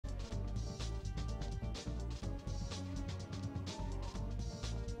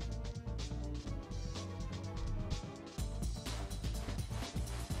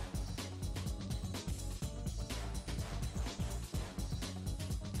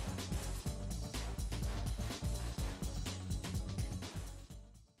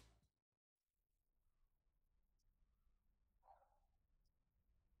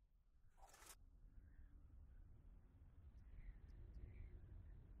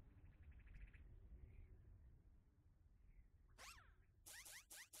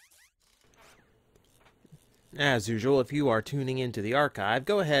As usual, if you are tuning into the archive,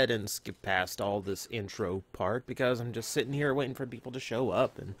 go ahead and skip past all this intro part because I'm just sitting here waiting for people to show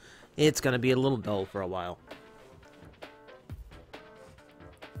up and it's going to be a little dull for a while.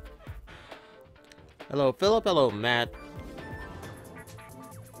 Hello, Philip. Hello, Matt.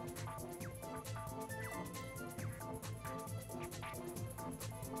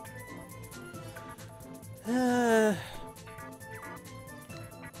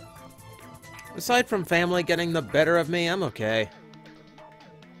 Aside from family getting the better of me, I'm okay.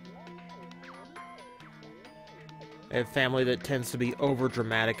 I have family that tends to be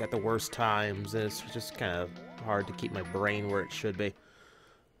over-dramatic at the worst times, and it's just kind of hard to keep my brain where it should be.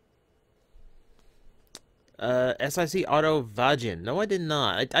 SIC Auto Vagin. No, I did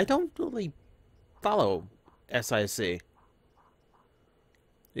not. I don't really follow SIC.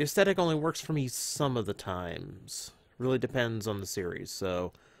 The aesthetic only works for me some of the times. Really depends on the series,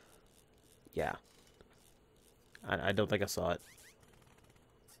 so... yeah. I don't think I saw it.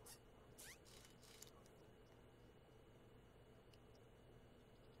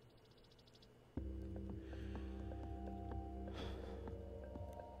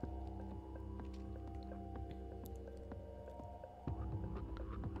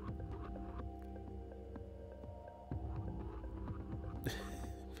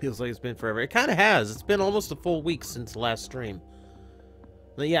 Feels like it's been forever. It kind of has. It's been almost a full week since the last stream.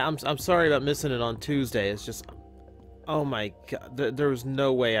 But yeah, I'm sorry about missing it on Tuesday. It's just... oh my god. There was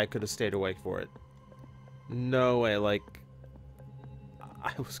no way I could have stayed awake for it. No way. Like...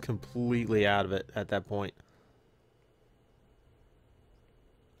 I was completely out of it at that point.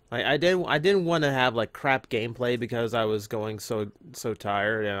 I didn't want to have like crap gameplay because I was going so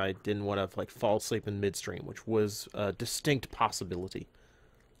tired, and I didn't want to like fall asleep in midstream, which was a distinct possibility.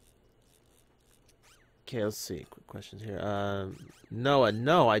 Okay, let's see. Quick questions here. Noah,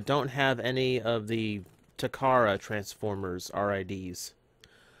 no, I don't have any of the Takara Transformers RIDs.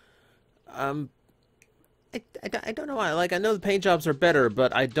 I don't know why. Like, I know the paint jobs are better,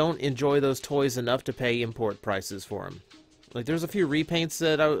 but I don't enjoy those toys enough to pay import prices for them. Like, there's a few repaints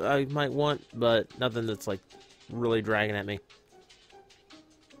that I might want, but nothing that's, like, really dragging at me.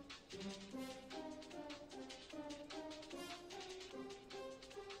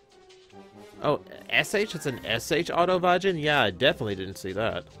 Oh, SH? It's an SH Auto Vagin? Yeah, I definitely didn't see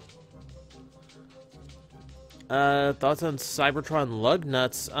that. Thoughts on Cybertron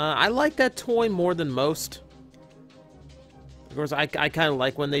Lugnuts? I like that toy more than most. Of course, I kind of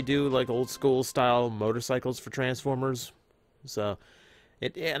like when they do, like, old-school style motorcycles for Transformers. So,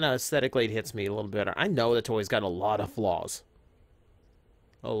 aesthetically, it hits me a little better. I know the toy's got a lot of flaws.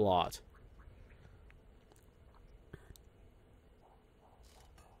 A lot.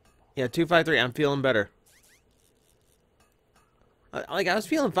 Yeah, 253, I'm feeling better. Like, I was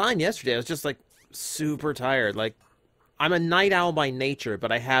feeling fine yesterday. I was just, like, super tired. Like, I'm a night owl by nature,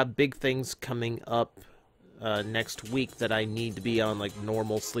 but I have big things coming up next week that I need to be on, like,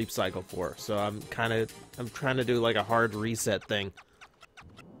 normal sleep cycle for. So I'm trying to do, like, a hard reset thing.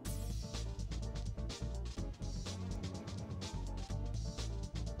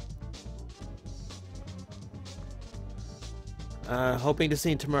 Hoping to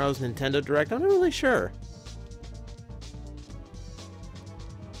see tomorrow's Nintendo Direct. I'm not really sure.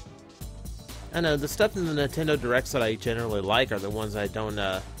 I know the stuff in the Nintendo Directs that I generally like are the ones I don't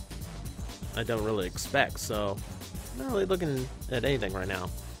really expect. So, I'm not really looking at anything right now.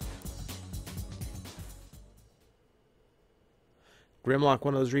 Grimlock,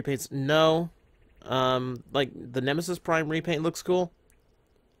 one of those repaints? No. Like the Nemesis Prime repaint looks cool.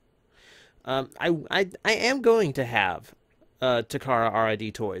 I am going to have Takara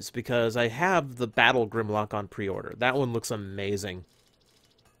RID toys because I have the Battle Grimlock on pre-order. That one looks amazing.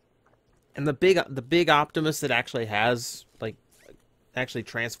 And the big Optimus that actually has, like, actually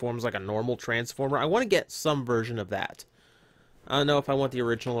transforms like a normal Transformer. I want to get some version of that. I don't know if I want the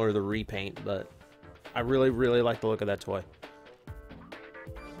original or the repaint, but I really, really like the look of that toy.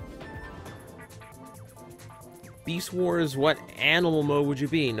 Beast Wars, what animal mode would you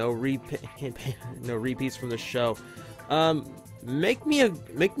be? No repeats from the show. Make me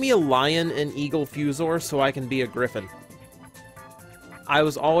a lion and eagle Fusor so I can be a griffin. I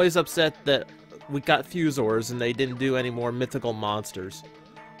was always upset that we got Fusors and they didn't do any more mythical monsters.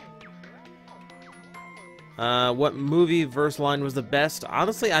 What movie verse line was the best?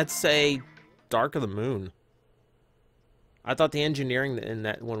 Honestly, I'd say Dark of the Moon. I thought the engineering in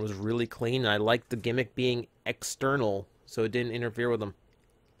that one was really clean, and I liked the gimmick being external, so it didn't interfere with them.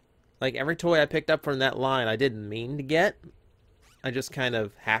 Like, every toy I picked up from that line, I didn't mean to get. I just kind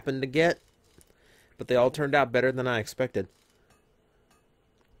of happened to get. But they all turned out better than I expected.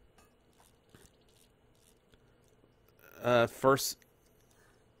 First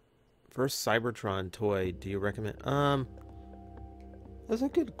Cybertron toy do you recommend? That's a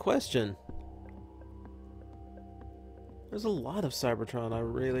good question. There's a lot of Cybertron I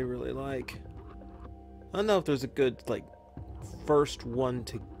really, really like. I don't know if there's a good, like, first one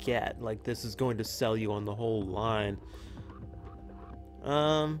to get. Like, this is going to sell you on the whole line.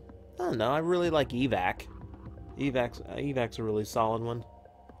 I don't know. I really like Evac. Evac's a really solid one.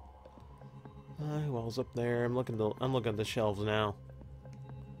 Who else up there? I'm looking at the shelves now.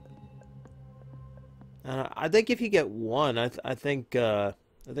 I think if you get one, I think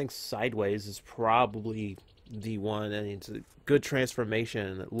Sideways is probably the one, and it's a good transformation,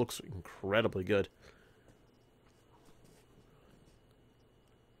 and it looks incredibly good.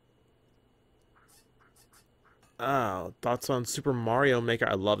 Oh, thoughts on Super Mario Maker?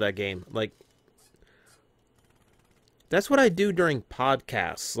 I love that game. Like, that's what I do during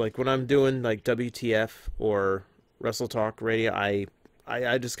podcasts. Like, when I'm doing, like, WTF or Wrestle Talk Radio, I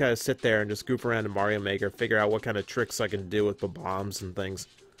just kind of sit there and just goof around in Mario Maker, figure out what kind of tricks I can do with the bombs and things.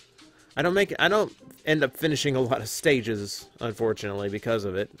 I don't end up finishing a lot of stages, unfortunately, because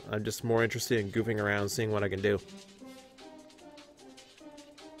of it. I'm just more interested in goofing around, seeing what I can do.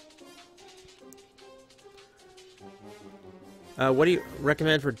 What do you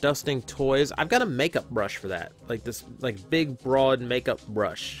recommend for dusting toys? I've got a makeup brush for that. Like this, like big, broad makeup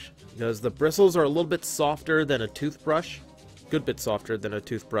brush. Because the bristles are a little bit softer than a toothbrush. Good bit softer than a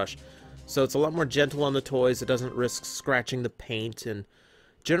toothbrush. So it's a lot more gentle on the toys. It doesn't risk scratching the paint. And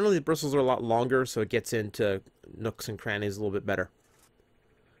generally the bristles are a lot longer, so it gets into nooks and crannies a little bit better.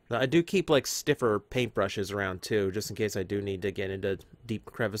 Now, I do keep like stiffer paintbrushes around too, just in case I do need to get into deep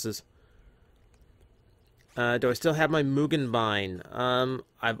crevices. Do I still have my Mugenbein?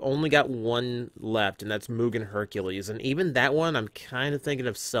 I've only got one left, and that's Mugen Hercules. And even that one, I'm kind of thinking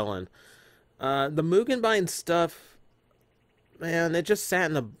of selling. The Mugenbein stuff, man, it just sat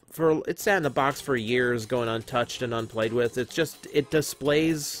in the box for years, going untouched and unplayed with. It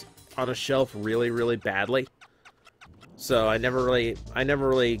displays on a shelf really, really badly. So I never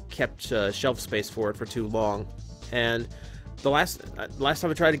really kept shelf space for it for too long. And the last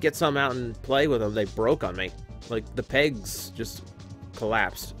time I tried to get some out and play with them, they broke on me. Like, the pegs just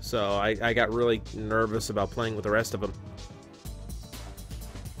collapsed. So I got really nervous about playing with the rest of them.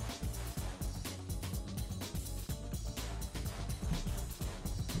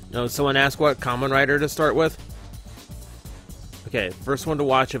 Oh, someone asked what Kamen Rider to start with? Okay, first one to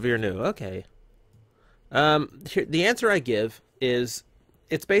watch if you're new. Okay. The answer I give is,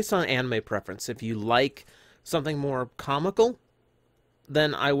 it's based on anime preference. If you like something more comical,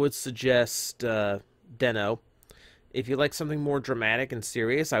 then I would suggest Den-O. If you like something more dramatic and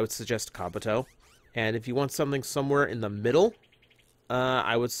serious, I would suggest Kabuto. And if you want something somewhere in the middle,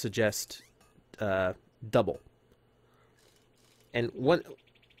 I would suggest Double. And once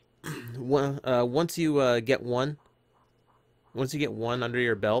you get one under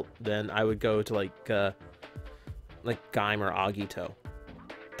your belt, then I would go to like Gaim or Agito,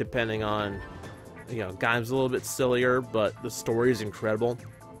 depending on. You know, Gaim's a little bit sillier, but the story is incredible.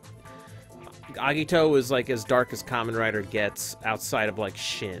 Agito is like as dark as Kamen Rider gets outside of like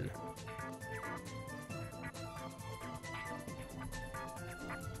Shin.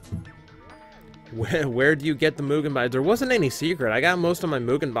 Where do you get the Mugenbein? There wasn't any secret. I got most of my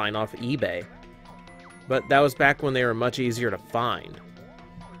Mugenbein off eBay. But that was back when they were much easier to find.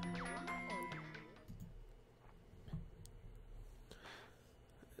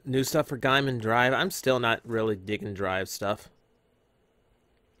 New stuff for Gaim and Drive. I'm still not really digging Drive stuff.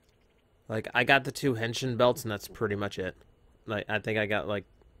 Like, I got the 2 Henshin belts, and that's pretty much it. Like, I think I got like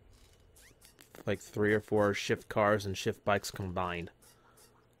 3 or 4 shift cars and shift bikes combined.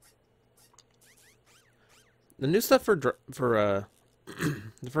 The new stuff for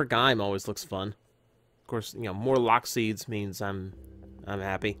Gaim always looks fun. Of course, you know, more lock seeds means I'm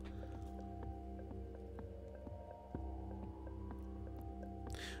happy.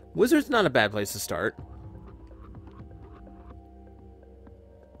 Wizard's not a bad place to start.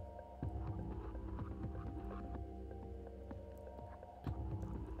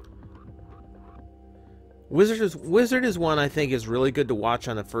 Wizard is one I think is really good to watch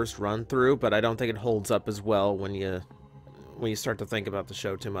on the first run through, but I don't think it holds up as well when you start to think about the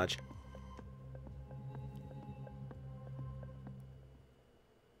show too much.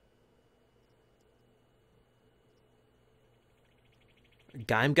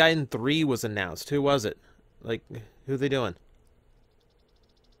 Gaim Gaiden 3 was announced. Who was it? Like, who are they doing?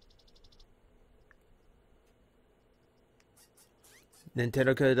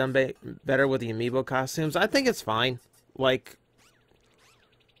 Nintendo could have done better with the amiibo costumes. I think it's fine. Like,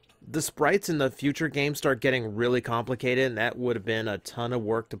 the sprites in the future games start getting really complicated, and that would have been a ton of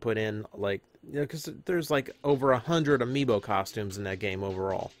work to put in, like, you know, because there's like over 100 amiibo costumes in that game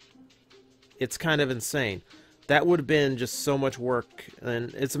overall. It's kind of insane. That would have been just so much work,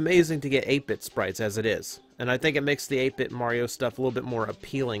 and it's amazing to get 8-bit sprites as it is. And I think it makes the 8-bit Mario stuff a little bit more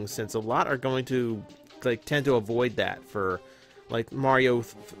appealing, since a lot are going to like tend to avoid that for like Mario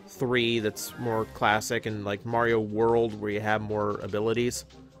 3 that's more classic, and like Mario World where you have more abilities.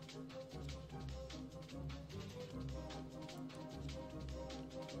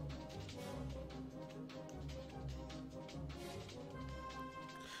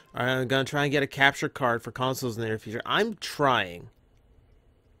 Alright, I'm gonna try and get a capture card for consoles in the near future. I'm trying.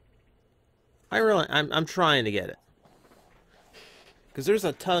 I'm trying to get it. Because there's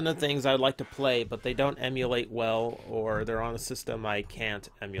a ton of things I'd like to play, but they don't emulate well, or they're on a system I can't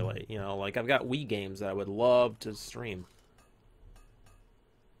emulate. You know, like I've got Wii games that I would love to stream.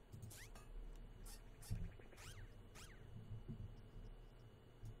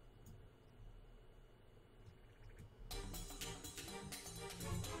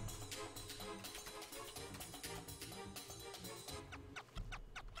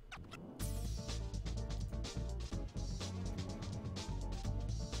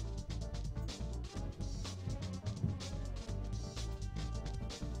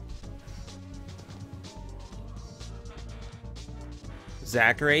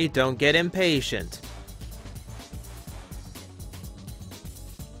 Zachary, don't get impatient.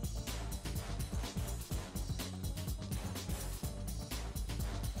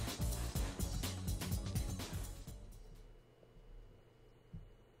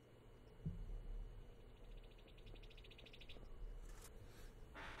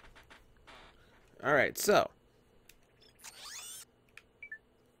 Alright, so.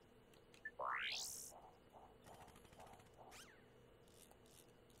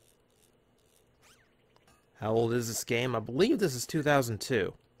 How old is this game? I believe this is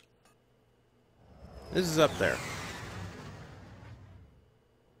 2002. This is up there.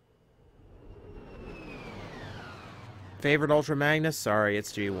 Favorite Ultra Magnus? Sorry,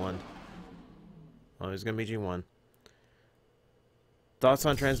 it's G1. Oh, it's gonna be G1. Thoughts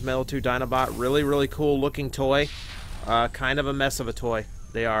on Transmetal 2 Dinobot? Really, really cool looking toy. Kind of a mess of a toy.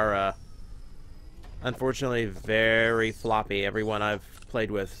 They are, unfortunately, very floppy. Everyone I've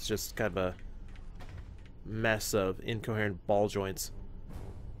played with is just kind of a mess of incoherent ball joints.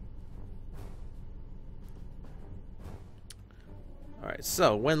 Alright,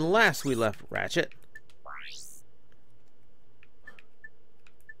 so when last we left Ratchet,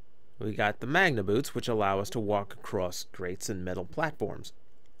 we got the Magna Boots, which allow us to walk across grates and metal platforms.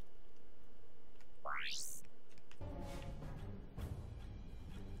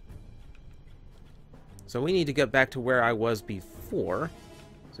 So we need to get back to where I was before.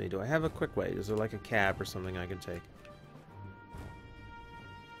 So do I have a quick way? Is there like a cab or something I can take?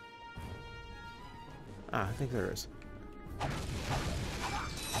 Ah, I think there is.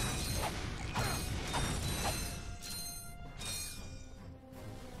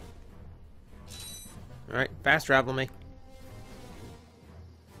 Alright, fast travel me.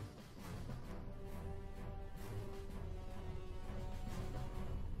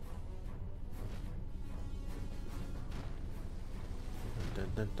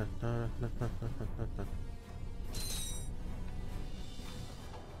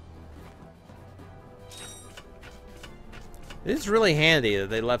 It's really handy that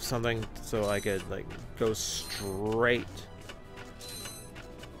they left something so I could like go straight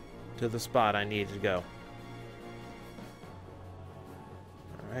to the spot I need to go.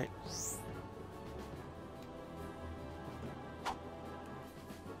 Alright.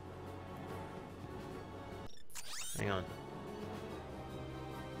 Hang on.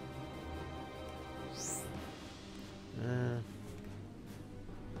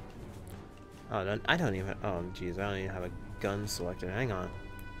 Oh, I don't even. Oh, geez, I don't even have a gun selected. Hang on.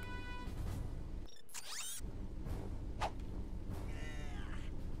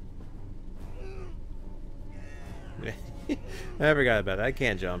 I forgot about that. I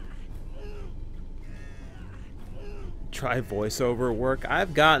can't jump. Try voiceover work?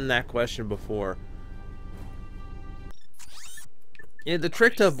 I've gotten that question before. Yeah, the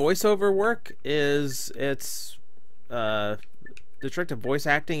trick to voiceover work is the trick to voice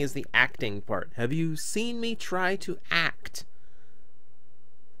acting is the acting part. Have you seen me try to act?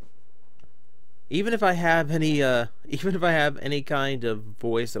 Even if I have any kind of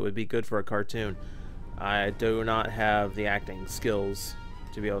voice that would be good for a cartoon, I do not have the acting skills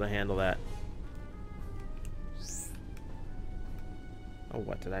to be able to handle that. Oh,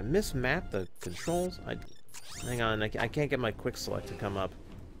 what? Did I mismap the controls? Hang on, I can't get my quick select to come up.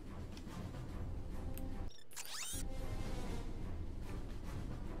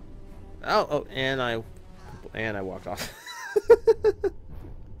 Oh, and I walked off.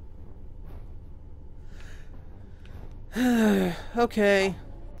 Okay.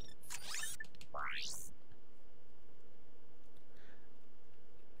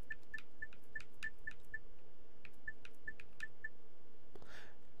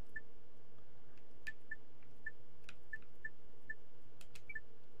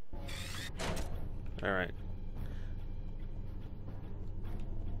 All right.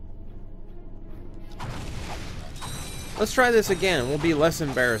 Let's try this again. We'll be less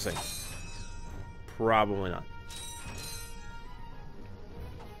embarrassing. Probably not.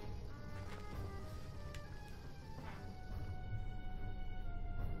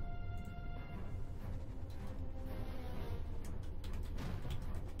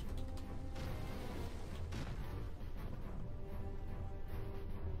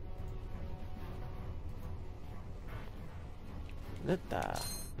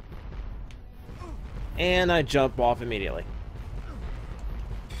 And I jump off immediately.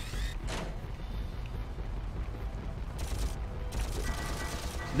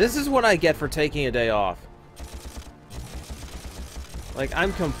 This is what I get for taking a day off. Like, I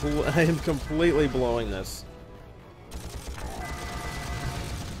am completely blowing this.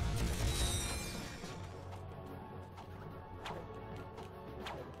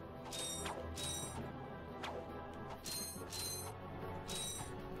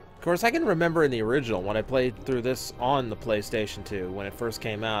 Of course, I can remember in the original, when I played through this on the PlayStation 2, when it first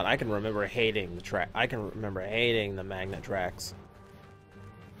came out, I can remember hating the track. I can remember hating the magnet tracks.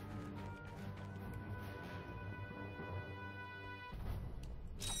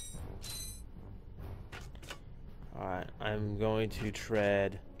 Alright, I'm going to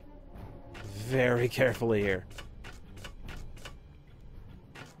tread very carefully here.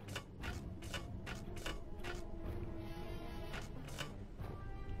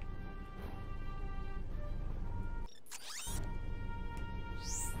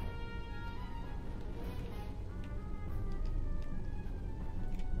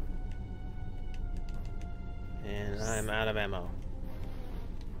 And I'm out of ammo.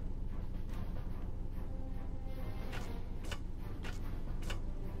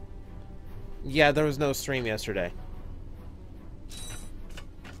 Yeah, there was no stream yesterday.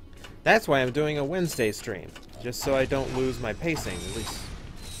 That's why I'm doing a Wednesday stream. Just so I don't lose my pacing, at least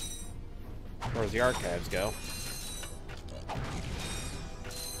as far as the archives go.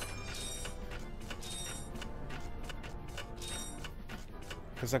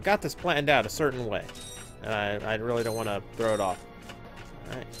 Because I've got this planned out a certain way. And I really don't want to throw it off.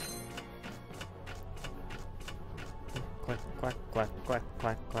 Alright. Clack, clack, clack, clack,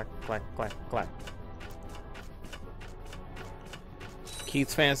 clack, clack, clack, clack, clack.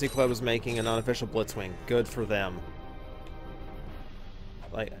 Keith's Fantasy Club is making an unofficial Blitzwing. Good for them.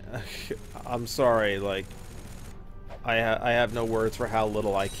 Like, I'm sorry, like, I have no words for how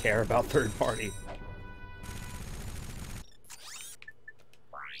little I care about third party.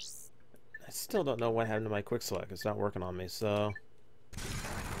 I still don't know what happened to my quick select. It's not working on me, so...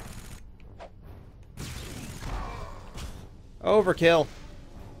 Overkill.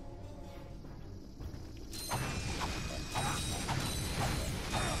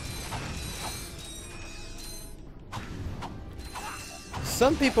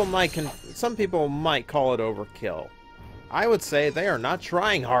 Some people might call it overkill. I would say they are not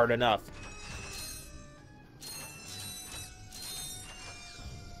trying hard enough.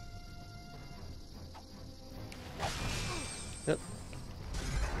 Yep.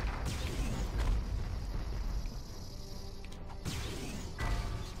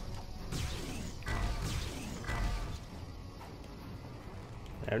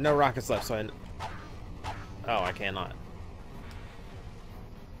 I have no rockets left, so oh, I cannot.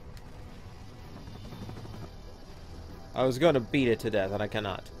 I was going to beat it to death, and I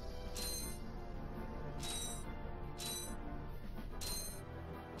cannot.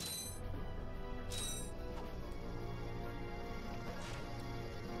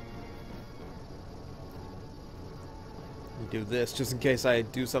 Do this, just in case I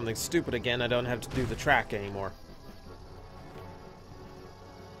do something stupid again, I don't have to do the track anymore.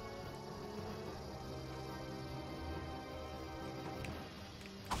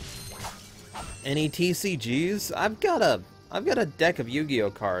 Any TCGs? I've got a deck of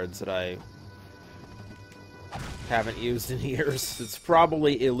Yu-Gi-Oh cards that I haven't used in years. It's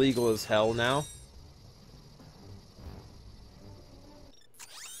probably illegal as hell now.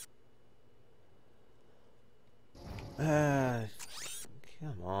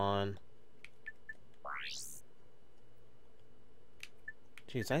 Come on.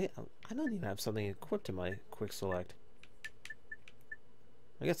 Jeez, I don't even have something equipped to my quick select.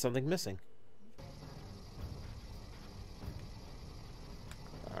 I got something missing.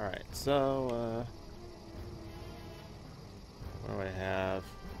 Alright, so, what do I have?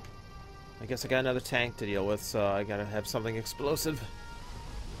 I guess I got another tank to deal with, so I gotta have something explosive.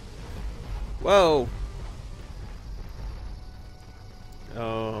 Whoa!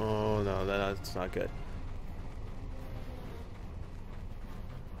 Oh, no, that's not good.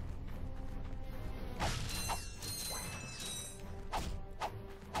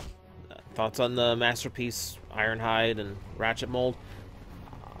 Thoughts on the Masterpiece Ironhide and Ratchet mold?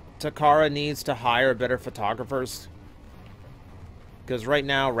 Takara needs to hire better photographers. Because right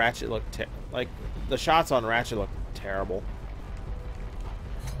now, Ratchet like the shots on Ratchet look terrible.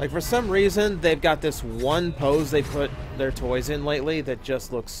 Like, for some reason, they've got this one pose they put their toys in lately that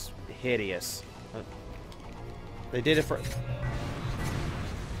just looks hideous. They did it for...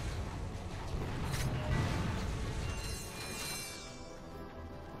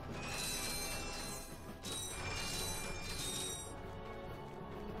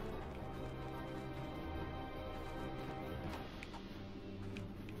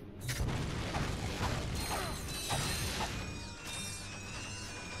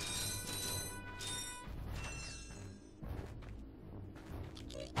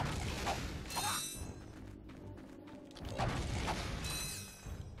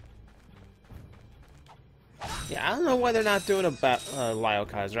 Yeah, I don't know why they're not doing a Lyle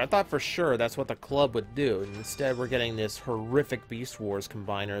Kaiser. I thought for sure that's what the club would do. And instead, we're getting this horrific Beast Wars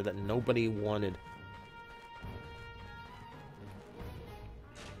combiner that nobody wanted.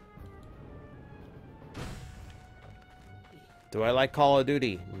 Do I like Call of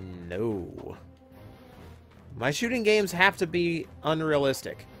Duty? No. My shooting games have to be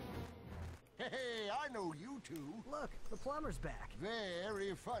unrealistic. Hey, I know you two. Look, the plumber's back.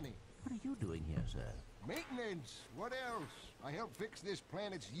 Very funny. What are you doing here, sir? Maintenance. What else? I help fix this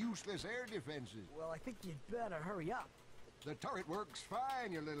planet's useless air defenses. Well, I think you'd better hurry up. The turret works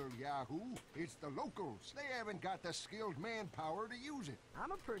fine, you little yahoo. It's the locals. They haven't got the skilled manpower to use it.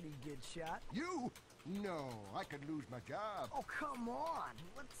 I'm a pretty good shot. You? No, I could lose my job. Oh, come on.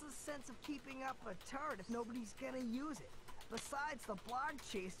 What's the sense of keeping up a turret if nobody's gonna use it? Besides, the blog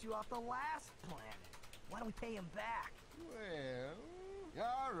chased you off the last planet. Why don't we pay him back? Well,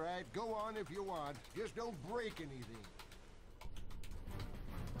 all right, go on if you want. Just don't break anything.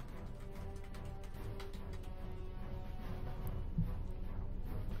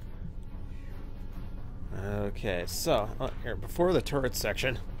 Okay, so, here, before the turret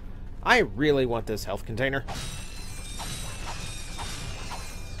section, I really want this health container.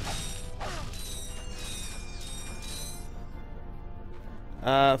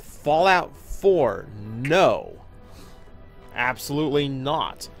 Fallout 4, no. Absolutely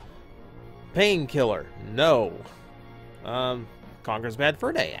not. Painkiller, no. Conker's Bad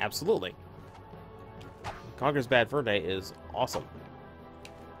Fur Day, absolutely. Conker's Bad Fur Day is awesome.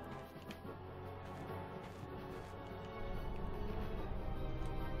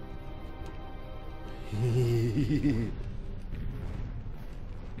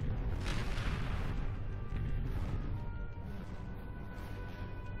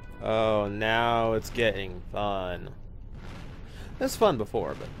 Oh, now it's getting fun. It was fun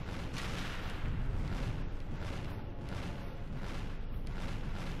before, but...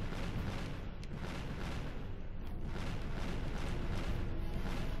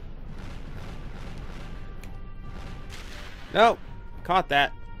 Nope. Caught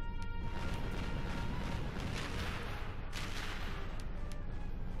that.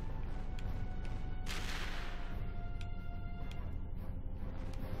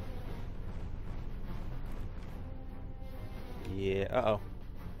 Yeah, uh-oh.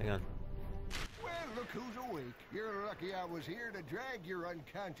 Hang on. Well, look who's awake. You're lucky I was here to drag your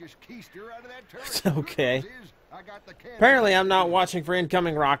unconscious keister out of that turret. Okay. Good news is, I got the cannon. Apparently I'm not watching for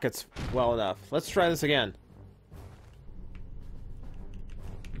incoming rockets well enough. Let's try this again.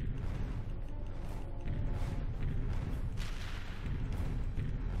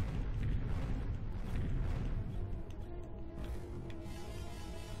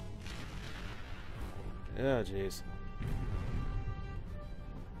 Oh, jeez.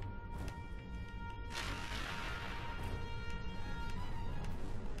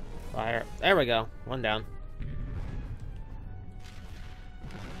 Fire. There we go. One down.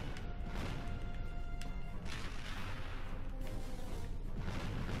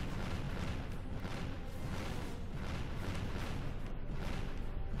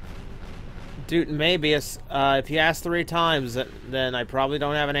 Dude, maybe if you ask 3 times, then I probably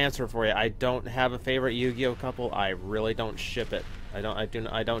don't have an answer for you. I don't have a favorite Yu-Gi-Oh couple. I really don't ship it. I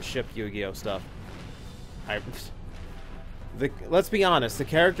don't ship Yu-Gi-Oh stuff. Let's be honest, the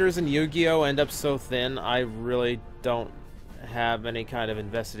characters in Yu-Gi-Oh! End up so thin, I really don't have any kind of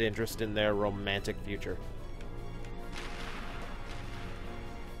invested interest in their romantic future.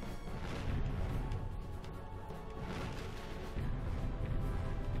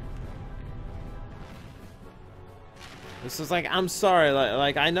 This is like, I'm sorry,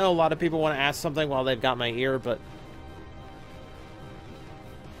 like I know a lot of people want to ask something while they've got my ear, but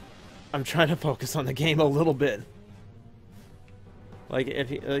I'm trying to focus on the game a little bit. Like,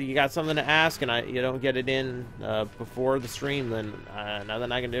 if you got something to ask and you don't get it in before the stream, then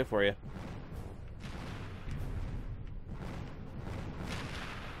nothing I can do for you.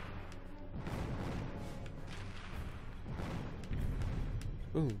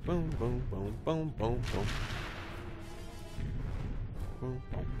 Boom, boom, boom, boom, boom, boom, boom. Boom,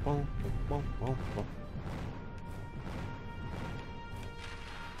 boom, boom, boom, boom, boom.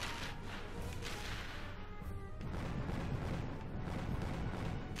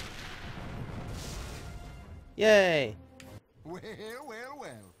 Yay! Well, well,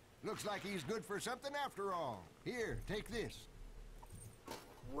 well. Looks like he's good for something after all. Here, take this.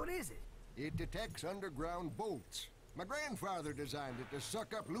 What is it? It detects underground bolts. My grandfather designed it to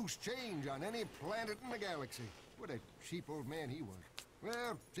suck up loose change on any planet in the galaxy. What a cheap old man he was.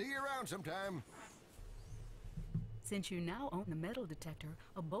 Well, see you around sometime. Since you now own the metal detector,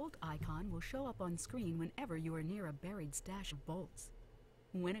 a bolt icon will show up on screen whenever you are near a buried stash of bolts.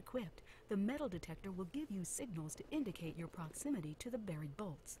 When equipped, the metal detector will give you signals to indicate your proximity to the buried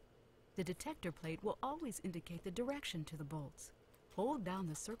bolts. The detector plate will always indicate the direction to the bolts. Hold down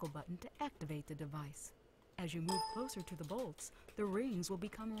the circle button to activate the device. As you move closer to the bolts, the rings will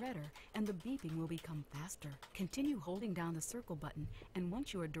become redder and the beeping will become faster. Continue holding down the circle button, and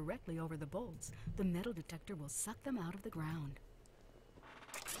once you are directly over the bolts, the metal detector will suck them out of the ground.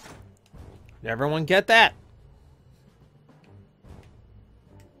 Did everyone get that?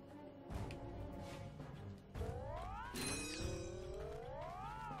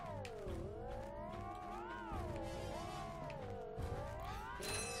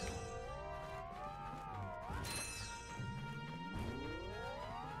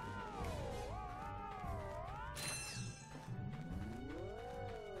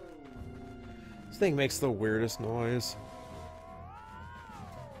 This thing makes the weirdest noise.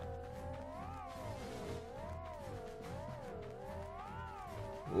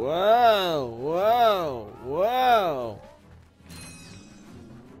 Whoa, whoa, whoa.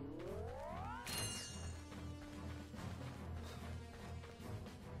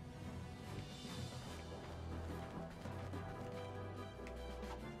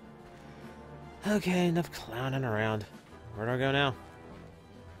 Okay, enough clowning around. Where do I go now?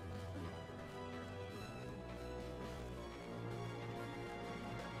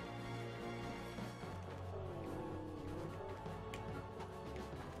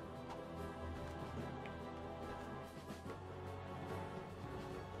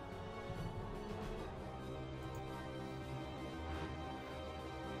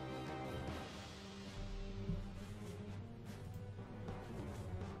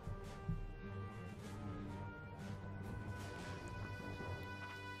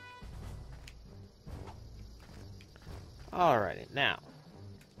 Alrighty, now.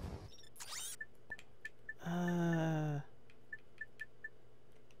 Oh,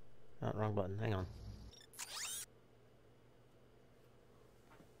 wrong button. Hang on.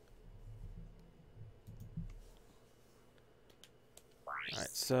 Alright,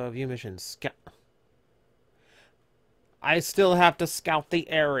 so view mission scout. I still have to scout the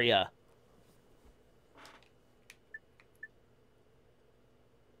area.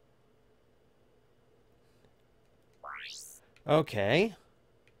 Okay.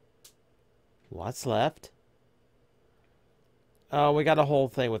 What's left? Oh, we got a whole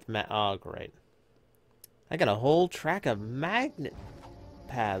thing with oh, great. I got a whole track of magnet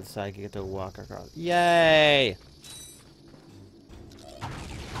paths I get to walk across. Yay!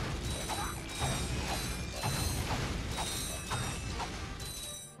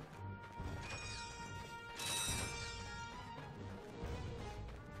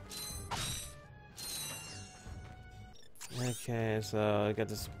 Okay, so I got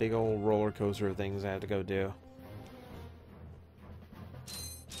this big old roller coaster of things I have to go do.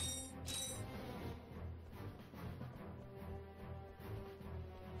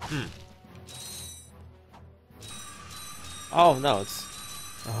 Oh no,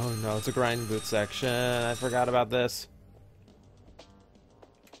 it's a grind boot section. I forgot about this.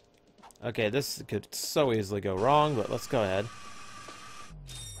 Okay, this could so easily go wrong, but let's go ahead.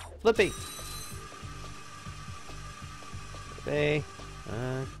 Flippy. Flippy.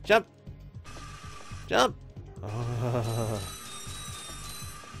 Jump. Jump. Oh.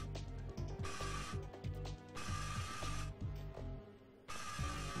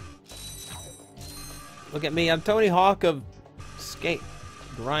 Look at me, I'm Tony Hawk of skate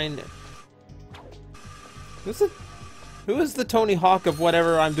grind. Who is the Tony Hawk of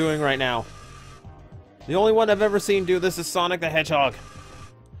whatever I'm doing right now? The only one I've ever seen do this is Sonic the Hedgehog.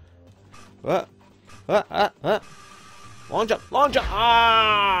 Long jump, long jump.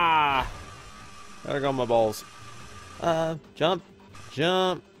 Ah! There go my balls. Jump,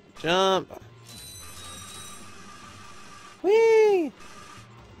 jump, jump. Whee!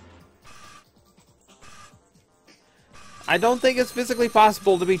 I don't think it's physically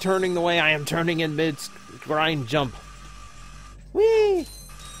possible to be turning the way I am turning in mid-grind jump. Whee!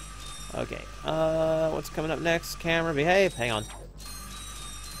 Okay, what's coming up next? Camera, behave. Hang on.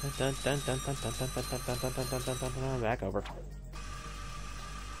 Back over.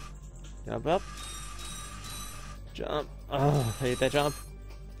 Jump up. Jump. Oh, I hate that jump.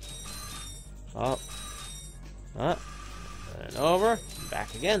 Up. Up. And over.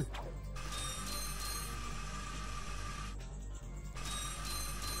 Back again.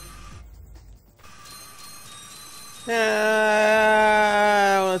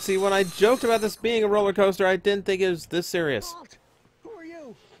 Let's see, when I joked about this being a roller coaster, I didn't think it was this serious. Halt! Who are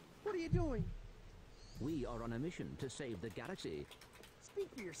you? What are you doing? We are on a mission to save the galaxy. Speak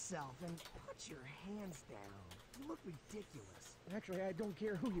for yourself and put your hands down. You look ridiculous. Actually, I don't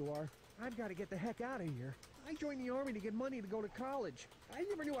care who you are. I've got to get the heck out of here. I joined the army to get money to go to college. I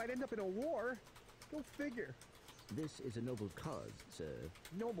never knew I'd end up in a war. Go figure. This is a noble cause, sir.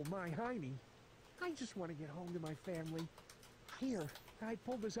 Noble my hiney. I just want to get home to my family. Here, I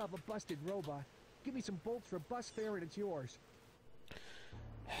pulled this off a busted robot. Give me some bolts for bus fare and it's yours.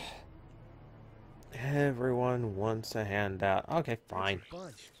 Everyone wants a handout. Okay, fine.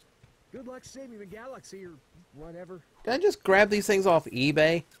 Bunch. Good luck saving the galaxy or whatever. Did I just grab these things off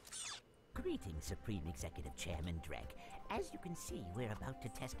eBay? Greetings, Supreme Executive Chairman Drek. As you can see, we're about to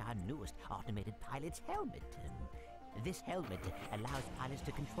test our newest automated pilot's helmet. This helmet allows pilots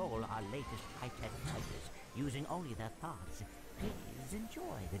to control our latest high-tech fighters using only their thoughts. Please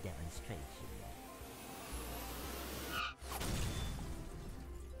enjoy the demonstration.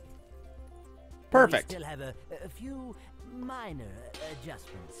 Perfect. We still have a few minor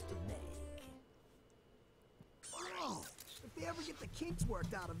adjustments to make. Oh, if they ever get the kinks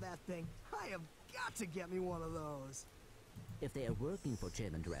worked out of that thing, I have got to get me one of those. If they are working for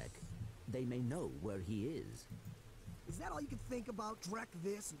Chairman Drek, they may know where he is. Is that all you can think about? Drek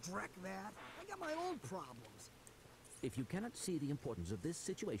this and Drek that? I got my own problems. If you cannot see the importance of this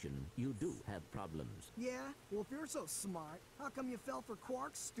situation, you do have problems. Yeah? Well, if you're so smart, how come you fell for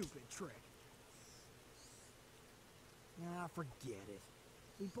Quark's stupid trick? Ah, forget it.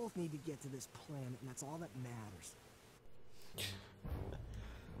 We both need to get to this planet, and that's all that matters.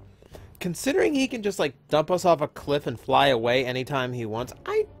 Considering he can just, like, dump us off a cliff and fly away anytime he wants,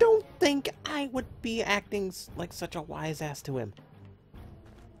 I don't think I would be acting like such a wise ass to him.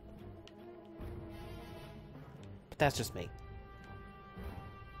 But that's just me.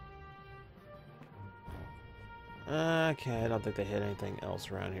 Okay, I don't think they hit anything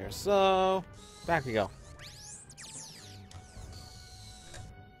else around here. So, back we go.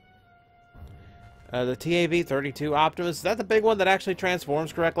 The TAV-32 Optimus, is that the big one that actually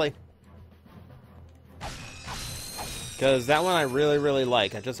transforms correctly? Because that one I really, really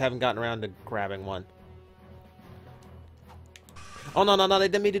like. I just haven't gotten around to grabbing one. Oh, no, I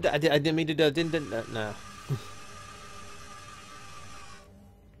didn't mean to, I didn't mean to, no.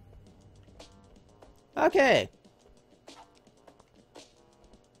 Okay.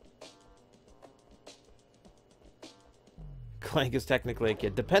 Clank is technically a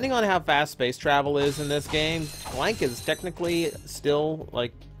kid. Depending on how fast space travel is in this game, Clank is technically still,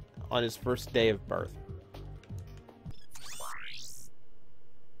 like, on his first day of birth.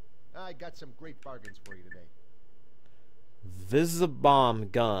 I got some great bargains for you today.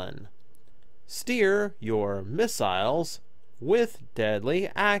 Visibomb gun. Steer your missiles with deadly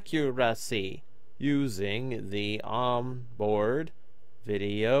accuracy using the onboard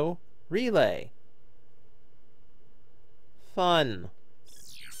video relay. Fun.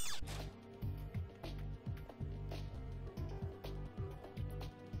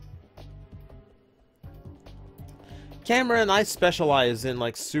 Cameron and I specialize in,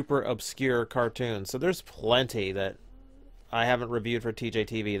 like, super obscure cartoons, so there's plenty that I haven't reviewed for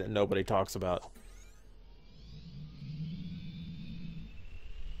TJTV that nobody talks about.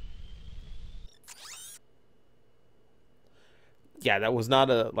 Yeah, that was not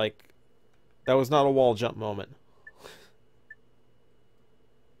a, like, that was not a wall jump moment.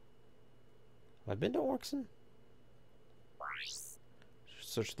 Have I been to Orkson?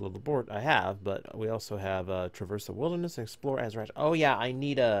 search the little board. I have, but we also have traverse the wilderness and explore as Ratchet. Oh yeah, I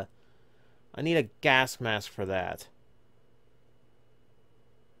need a gas mask for that.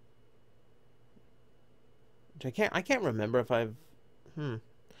 Which I can't remember if I've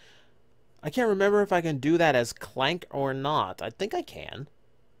I can't remember if I can do that as Clank or not. I think I can.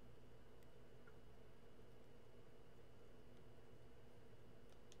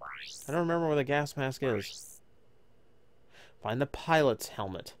 I don't remember where the gas mask is. Find the pilot's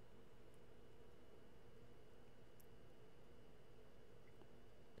helmet.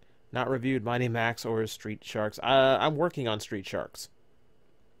 Not reviewed Mighty Max or Street Sharks. I'm working on Street Sharks.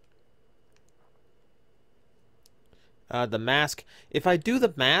 The mask. If I do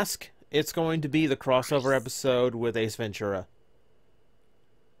the mask, it's going to be the crossover episode with Ace Ventura.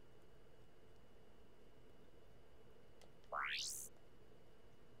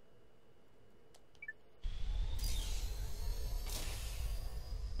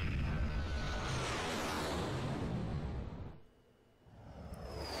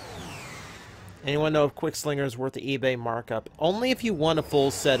 Anyone know if Quickslinger is worth the eBay markup? Only if you want a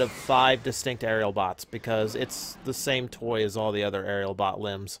full set of 5 distinct aerial bots, because it's the same toy as all the other aerial bot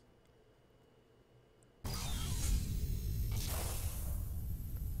limbs.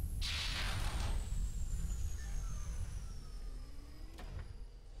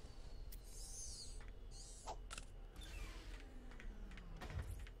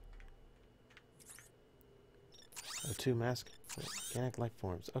 O2 mask. Organic life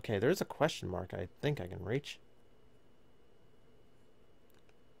forms. Okay, there's a question mark I think I can reach.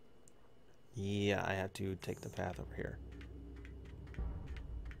 Yeah, I have to take the path over here.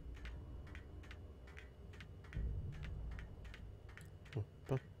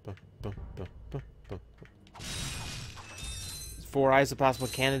 Is Four Eyes a possible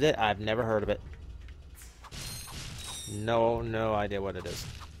candidate? I've never heard of it. No idea what it is.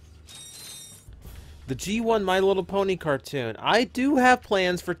 The G1 My Little Pony cartoon. I do have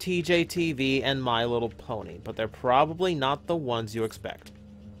plans for TJTV and My Little Pony, but they're probably not the ones you expect.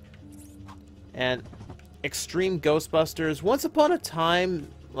 And Extreme Ghostbusters. Once upon a time,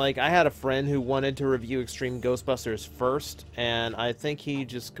 like, I had a friend who wanted to review Extreme Ghostbusters first, and I think he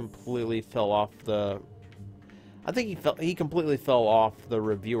just completely fell off the... I think he completely fell off the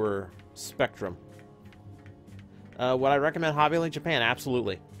reviewer spectrum. Would I recommend Hobbylink Japan?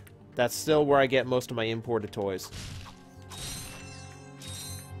 Absolutely. That's still where I get most of my imported toys.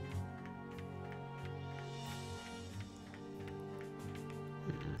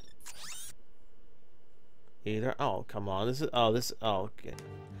 Either. Oh, come on. This is. Oh, this. Oh, okay.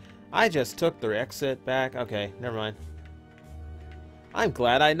 I just took the exit back. Okay, never mind. I'm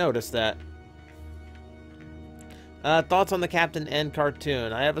glad I noticed that. Thoughts on the Captain N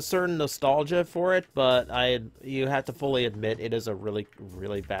cartoon? I have a certain nostalgia for it, but you have to fully admit it is a really,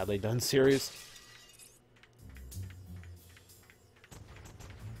 really badly done series.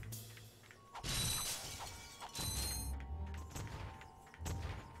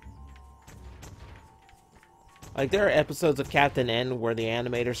 Like, there are episodes of Captain N where the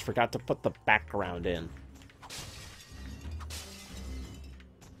animators forgot to put the background in.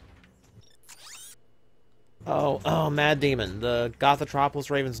 Oh, Mad Demon. The Gothotropolis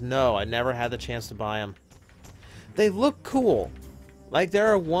Ravens. No, I never had the chance to buy them. They look cool. Like, there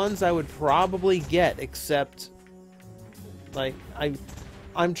are ones I would probably get, except... Like,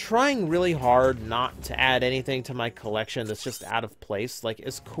 I'm trying really hard not to add anything to my collection that's just out of place. Like,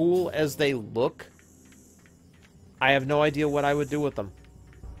 as cool as they look, I have no idea what I would do with them.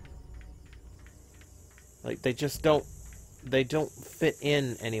 Like, they just don't... They don't fit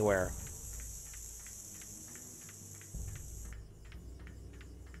in anywhere.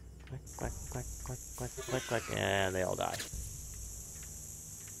 Click, click, click, click, click, click, and they all die.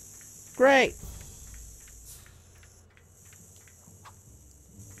 Great!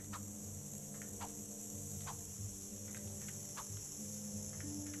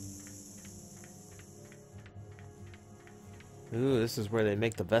 Ooh, this is where they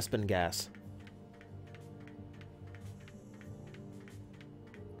make the Vespin gas.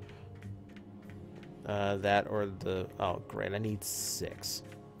 That or the... Oh, great, I need 6.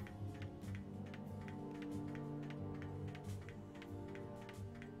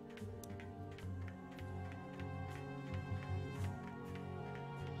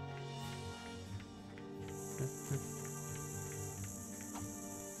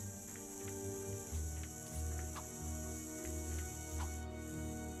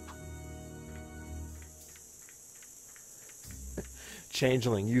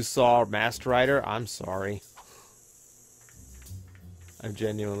 Changeling, you saw Master Rider? I'm sorry. I'm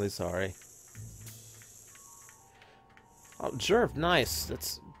genuinely sorry. Oh, sure, nice.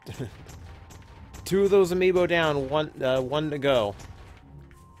 That's 2 of those amiibo down, one to go.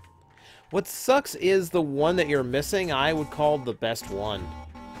 What sucks is the one that you're missing, I would call the best one.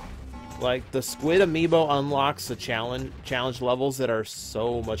 Like, the squid amiibo unlocks the challenge levels that are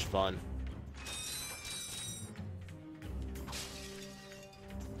so much fun.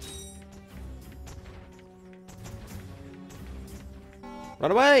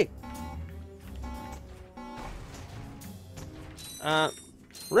 Run away!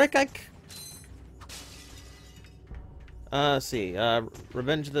 Rick, let's see,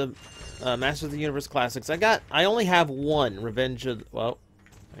 Revenge of the, Master of the Universe Classics. I only have one Revenge of, well,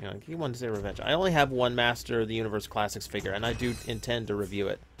 hang on, he wanted to say Revenge. I only have one Master of the Universe Classics figure, and I do intend to review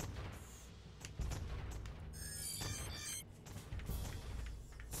it.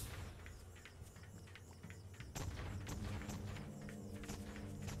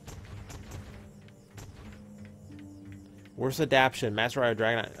 Worst adaptation, Master Rider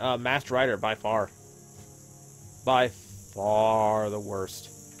Dragon. Master Rider, by far. By far the worst.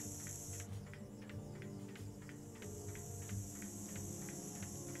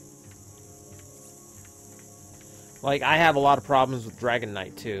 Like, I have a lot of problems with Dragon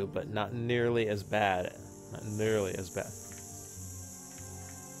Knight too, but not nearly as bad. Not nearly as bad.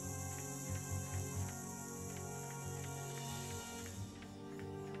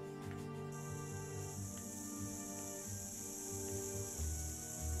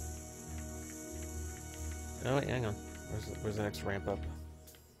 Oh, wait, hang on. Where's the next ramp up?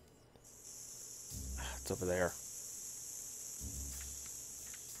 It's over there.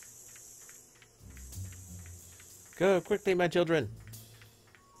 Go quickly, my children.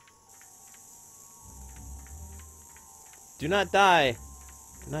 Do not die.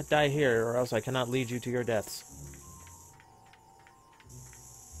 Do not die here, or else I cannot lead you to your deaths.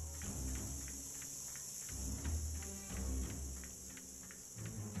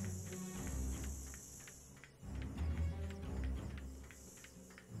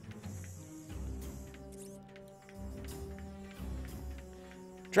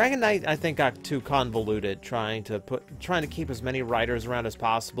 Dragon Knight, I think, got too convoluted, trying to keep as many riders around as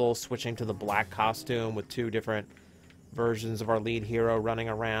possible, switching to the black costume with 2 different versions of our lead hero running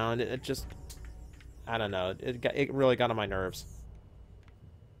around. It just, I don't know, it really got on my nerves.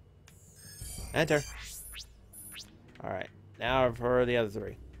 Enter. All right, now for the other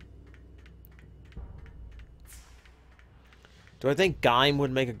 3. Do I think Gaim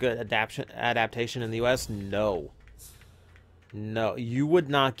would make a good adaptation in the US? No. No, you would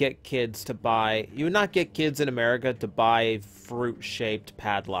not get kids to buy... You would not get kids in America to buy fruit-shaped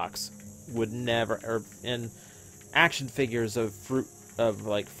padlocks. Would never... Or in action figures of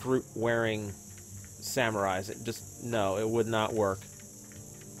fruit-wearing samurais. It just... No, it would not work.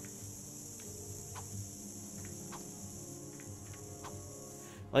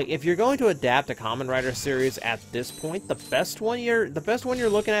 Like, if you're going to adapt a Kamen Rider series at this point, the best one you're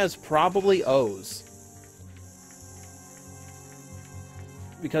looking at is probably O's.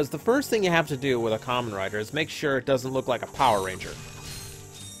 Because the first thing you have to do with a Kamen Rider is make sure it doesn't look like a Power Ranger.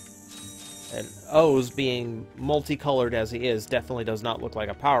 And O's, being multicolored as he is, definitely does not look like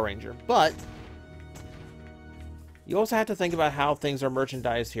a Power Ranger. But you also have to think about how things are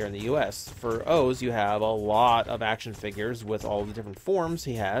merchandised here in the US. For O's, you have a lot of action figures with all the different forms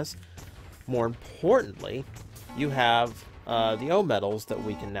he has. More importantly, you have the O medals that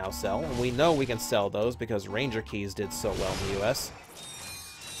we can now sell. And we know we can sell those because Ranger Keys did so well in the US.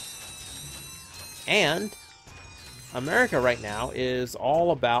 And America right now is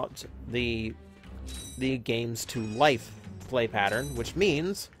all about the games to life play pattern, which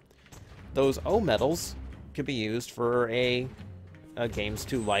means those O medals could be used for a games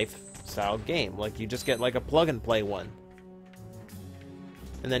to life style game. Like, you just get like a plug and play one,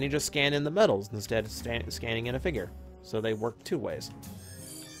 and then you just scan in the medals instead of scanning in a figure. So they work 2 ways.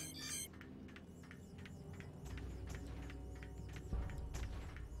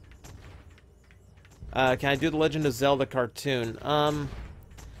 Can I do the Legend of Zelda cartoon?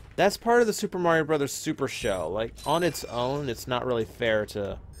 That's part of the Super Mario Bros. Super Show. Like, on its own, it's not really fair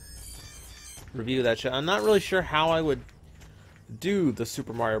to review that show. I'm not really sure how I would do the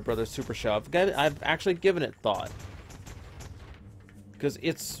Super Mario Bros. Super Show. I've actually given it thought. Because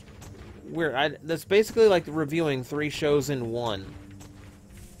it's weird. That's basically like reviewing 3 shows in one,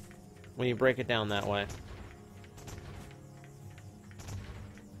 when you break it down that way.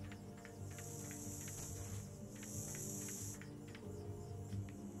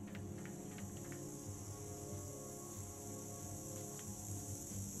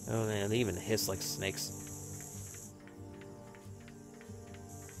 Oh man, they even hiss like snakes.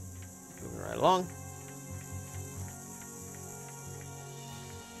 Moving right along.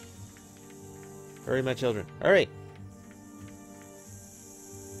 Hurry, my children. Hurry!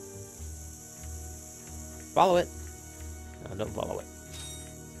 Follow it. No, don't follow it.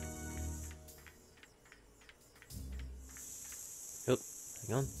 Oh,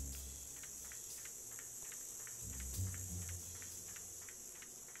 hang on.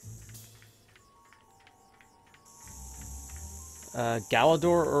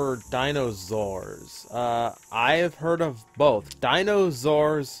 Galador or dinosaurs? I've heard of both.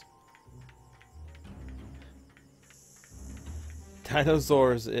 Dinosaurs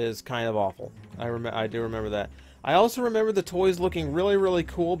is kind of awful. I do remember that. I also remember the toys looking really, really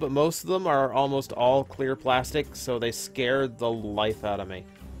cool, but most of them are almost all clear plastic, so they scared the life out of me.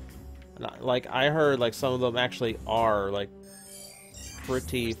 Like, I heard, like, some of them actually are, like,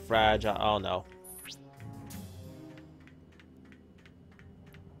 pretty fragile. Oh, no.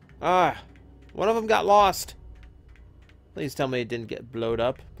 Ah, one of them got lost. Please tell me it didn't get blowed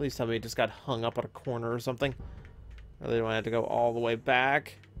up. Please tell me it just got hung up on a corner or something. I really don't have to go all the way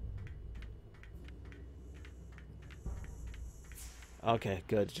back. Okay,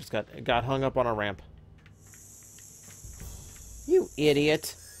 good. Just got hung up on a ramp. You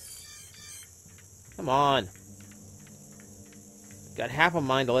idiot. Come on. Got half a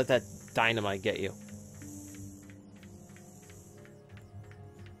mind to let that dynamite get you.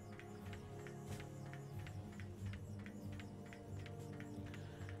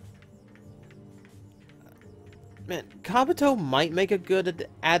 Man, Kabuto might make a good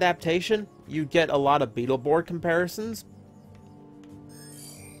adaptation. You get a lot of Beetleborg comparisons.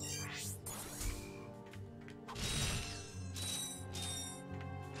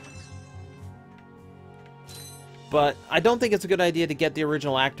 But I don't think it's a good idea to get the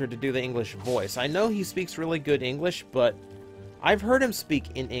original actor to do the English voice. I know he speaks really good English, but I've heard him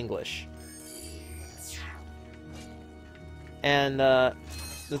speak in English. And the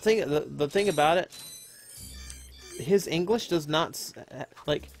thing about it, his English does not,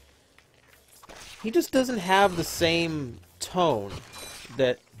 like, he just doesn't have the same tone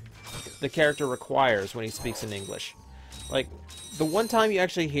that the character requires when he speaks in English. Like, the one time you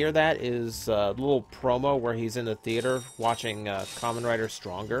actually hear that is a little promo where he's in the theater watching Kamen Rider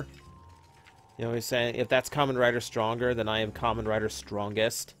Stronger. You know, he's saying, if that's Kamen Rider Stronger, then I am Kamen Rider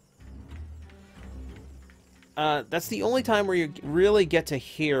Strongest. That's the only time where you really get to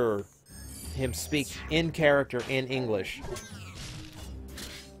hear him speak in character in English.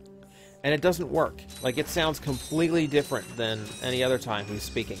 And it doesn't work. Like, it sounds completely different than any other time he's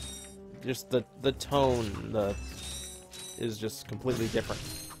speaking. Just the tone, is just completely different.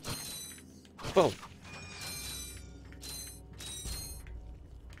 Boom.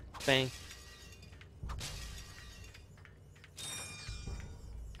 Bang.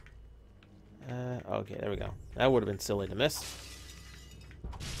 Okay, there we go. That would have been silly to miss.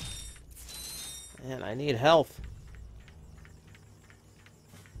 And I need health.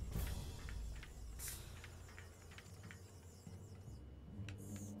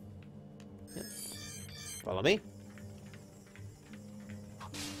 Yep. Follow me.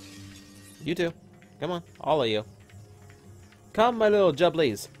 You too. Come on, all of you. Come, my little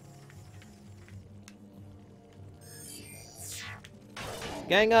jubblies.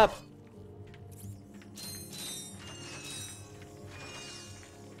 Gang up.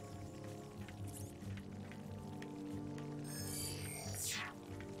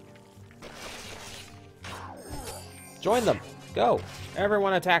 Join them. Go.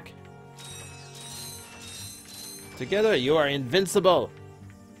 Everyone attack. Together you are invincible.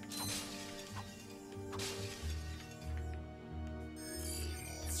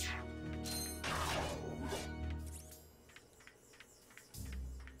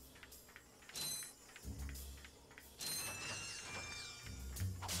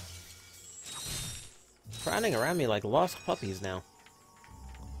 Running around me like lost puppies now.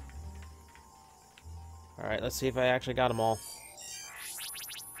 Alright, let's see if I actually got them all.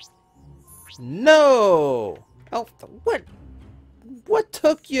 No! Oh, what? What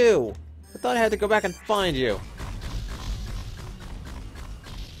took you? I thought I had to go back and find you.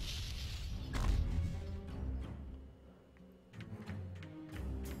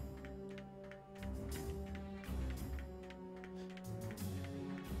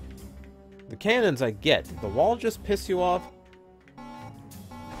 The cannons I get. Did the wall just piss you off?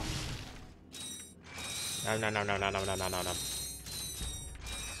 No.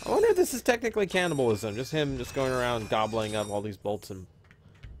 I wonder if this is technically cannibalism. Just him just going around gobbling up all these bolts and...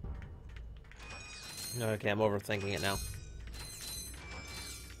 Okay, I'm overthinking it now.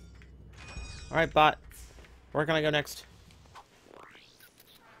 Alright, bot. Where can I go next?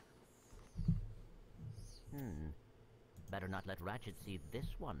 Better not let Ratchet see this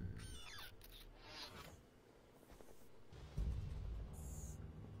one.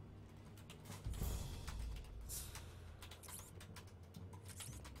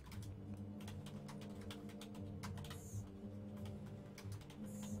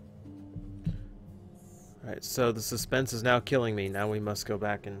 Alright, so the suspense is now killing me. Now we must go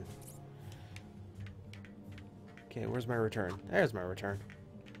back and... Okay, where's my return? There's my return.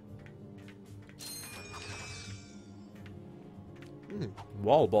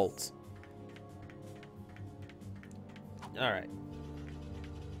 Wall bolts. Alright.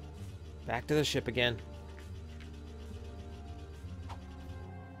 Back to the ship again.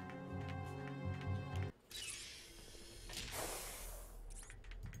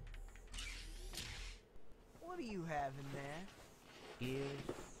 What do you have in there?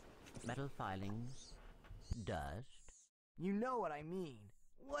 Here's metal filings, dust. You know what I mean.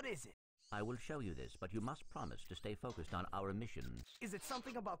 What is it? I will show you this, but you must promise to stay focused on our mission. Is it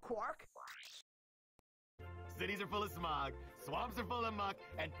something about Quark? Cities are full of smog, swamps are full of muck,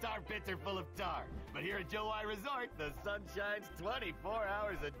 and tar pits are full of tar. But here at Joe I Resort, the sun shines 24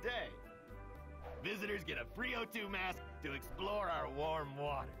 hours a day. Visitors get a free O2 mask to explore our warm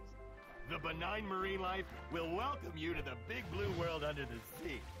waters. The benign marine life will welcome you to the big blue world under the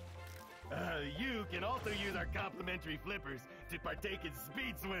sea. You can also use our complimentary flippers to partake in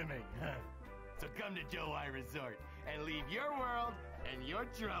speed swimming. So come to Joe I Resort and leave your world and your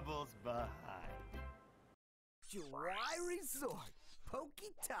troubles behind. Joai Resort,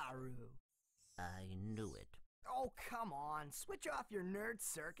 Pokitaru. I knew it. Oh, come on. Switch off your nerd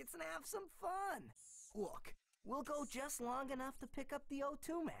circuits and have some fun. Look, we'll go just long enough to pick up the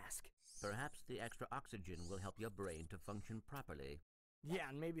O2 mask. Perhaps the extra oxygen will help your brain to function properly. Yeah,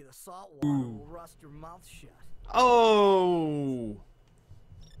 and maybe the salt water will rust your mouth shut. Oh!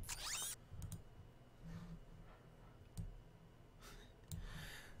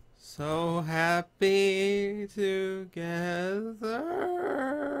 So happy together.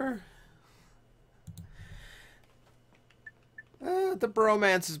 The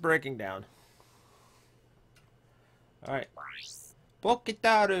bromance is breaking down. Alright.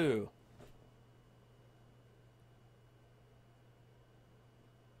 Pokitaru.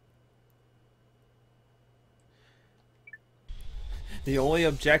 The only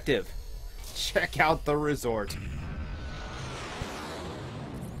objective. Check out the resort.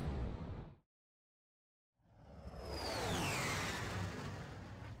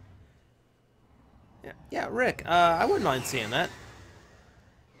 Yeah, Rick, I wouldn't mind seeing that.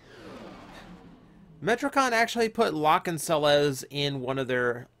 Metrocon actually put Locke and Celez in one of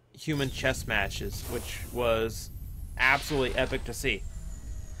their human chess matches, which was absolutely epic to see.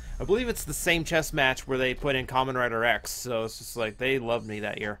 I believe it's the same chess match where they put in Kamen Rider X, so it's just like, they loved me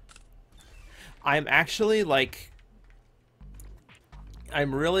that year. I'm actually, like...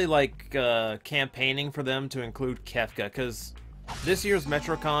 I'm really, like, campaigning for them to include Kefka, because this year's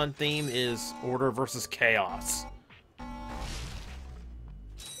Metrocon theme is Order versus Chaos.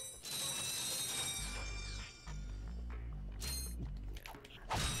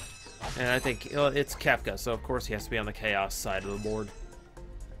 And I think it's Kefka, so of course he has to be on the Chaos side of the board.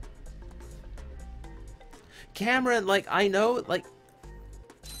 Cameron, like, I know, like...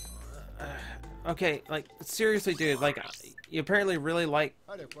 okay, like, seriously, dude, like, you apparently really like...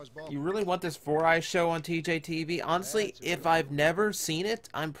 You really want this Four Eyes show on TJTV? Honestly, if I've never seen it,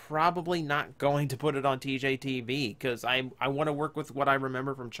 I'm probably not going to put it on TJTV, because I want to work with what I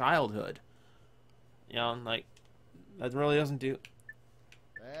remember from childhood. You know, like, that really doesn't do...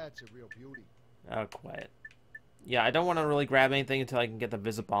 That's a real beauty. Oh, quiet. Yeah, I don't want to really grab anything until I can get the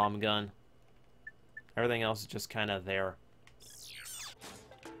Visibomb gun. Everything else is just kind of there.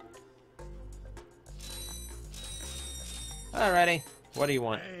 Alrighty. What do you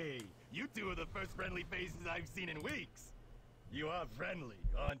want? Hey, you two are the first friendly faces I've seen in weeks. You are friendly,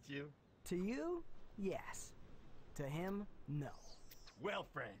 aren't you? To you, yes. To him, no. Well,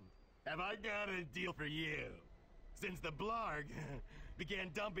 friend, have I got a deal for you? Since the Blarg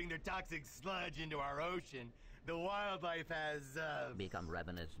began dumping their toxic sludge into our ocean, the wildlife has, Become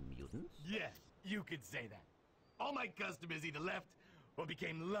ravenous mutants? yes, you could say that. All my customers either left or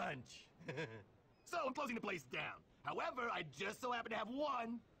became lunch. So I'm closing the place down. However, I just so happen to have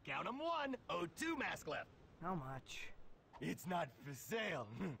one, count 'em one, O2 mask left. How much? It's not for sale.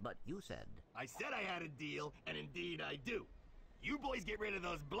 But you said... I said I had a deal, and indeed I do. You boys get rid of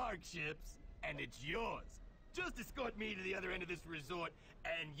those Blarg ships, and it's yours. Just escort me to the other end of this resort,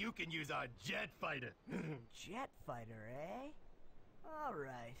 and you can use our jet fighter. Jet fighter, eh? All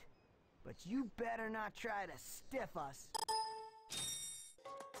right. But you better not try to stiff us.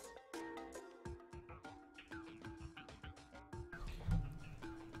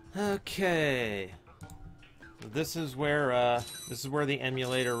 Okay. This is where the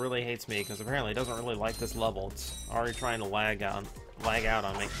emulator really hates me, because apparently it doesn't really like this level. It's already trying to lag out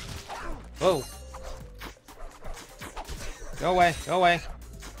on me. Whoa! Go away! Go away!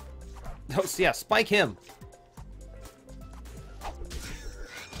 Oh, yeah, spike him!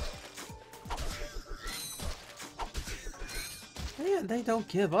 Man, they don't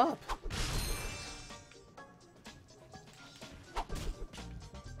give up.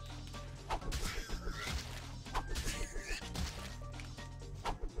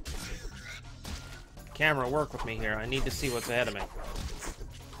 Camera, work with me here. I need to see what's ahead of me.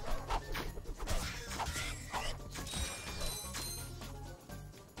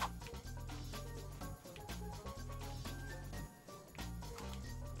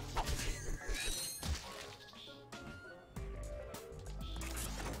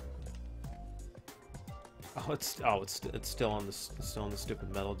 It's still on the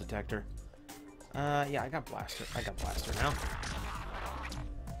stupid metal detector. Yeah, I got blaster now.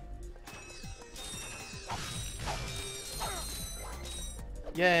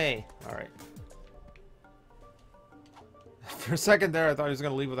 Yay! All right. For a second there, I thought he was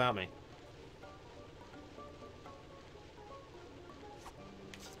gonna leave without me.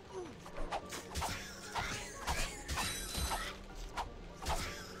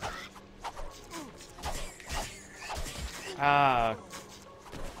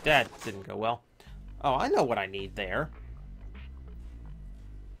 That didn't go well. Oh, I know what I need there.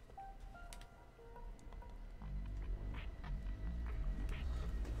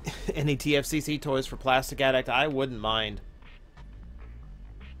 Any TFCC toys for Plastic Addict? I wouldn't mind.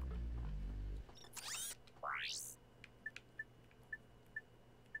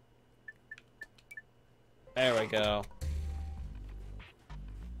 There we go.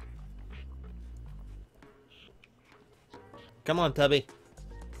 Come on, Tubby.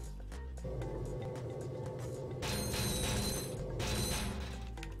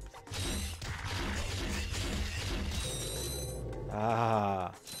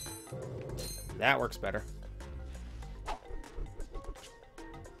 Ah. That works better.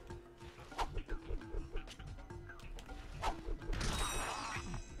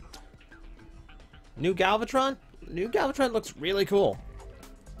 New Galvatron? New Galvatron looks really cool.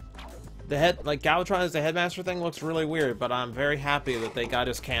 The head, like Galvatron as the headmaster thing looks really weird, but I'm very happy that they got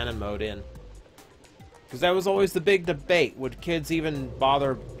his cannon mode in. Because that was always the big debate. Would kids even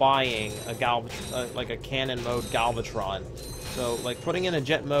bother buying a like a cannon mode Galvatron? So, like, putting in a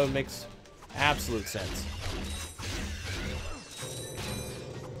jet mode makes absolute sense.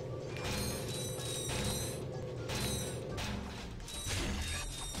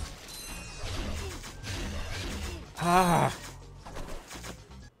 Ah.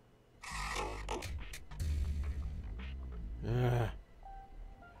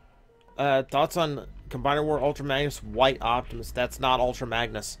 Thoughts on Combiner War Ultra Magnus White Optimus? That's not Ultra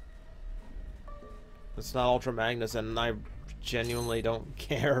Magnus. It's not Ultra Magnus, and I genuinely don't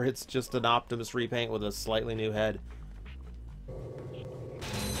care. It's just an Optimus repaint with a slightly new head.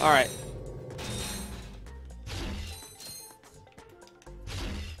 Alright.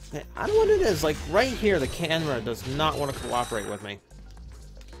 I don't know what it is. Like, right here, the camera does not want to cooperate with me.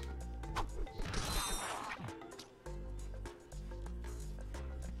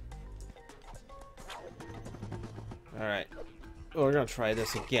 Alright. Well, we're going to try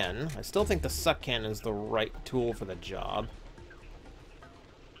this again. I still think the suck cannon is the right tool for the job.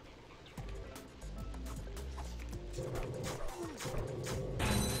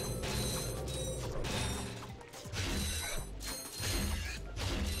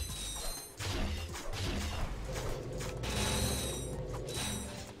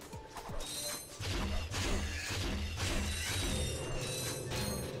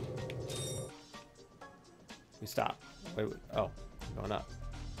 We stop. Wait, oh, I'm going up.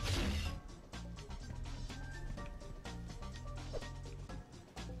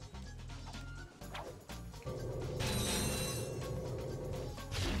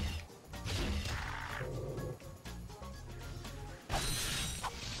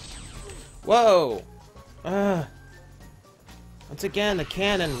 Whoa! Once again, the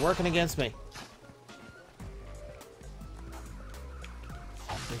cannon working against me.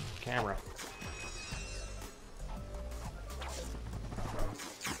 Camera.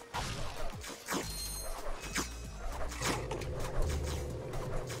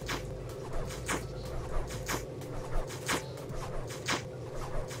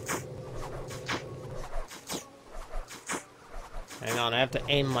 Hang on, I have to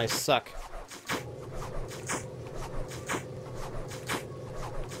aim my suck.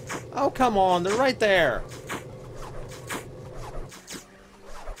 Oh, come on, they're right there.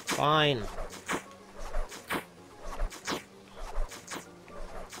 Fine.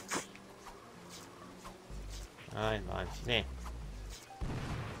 Fine. Yeah.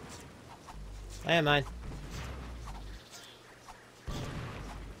 Hey, mine.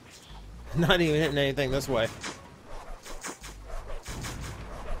 Not even hitting anything this way.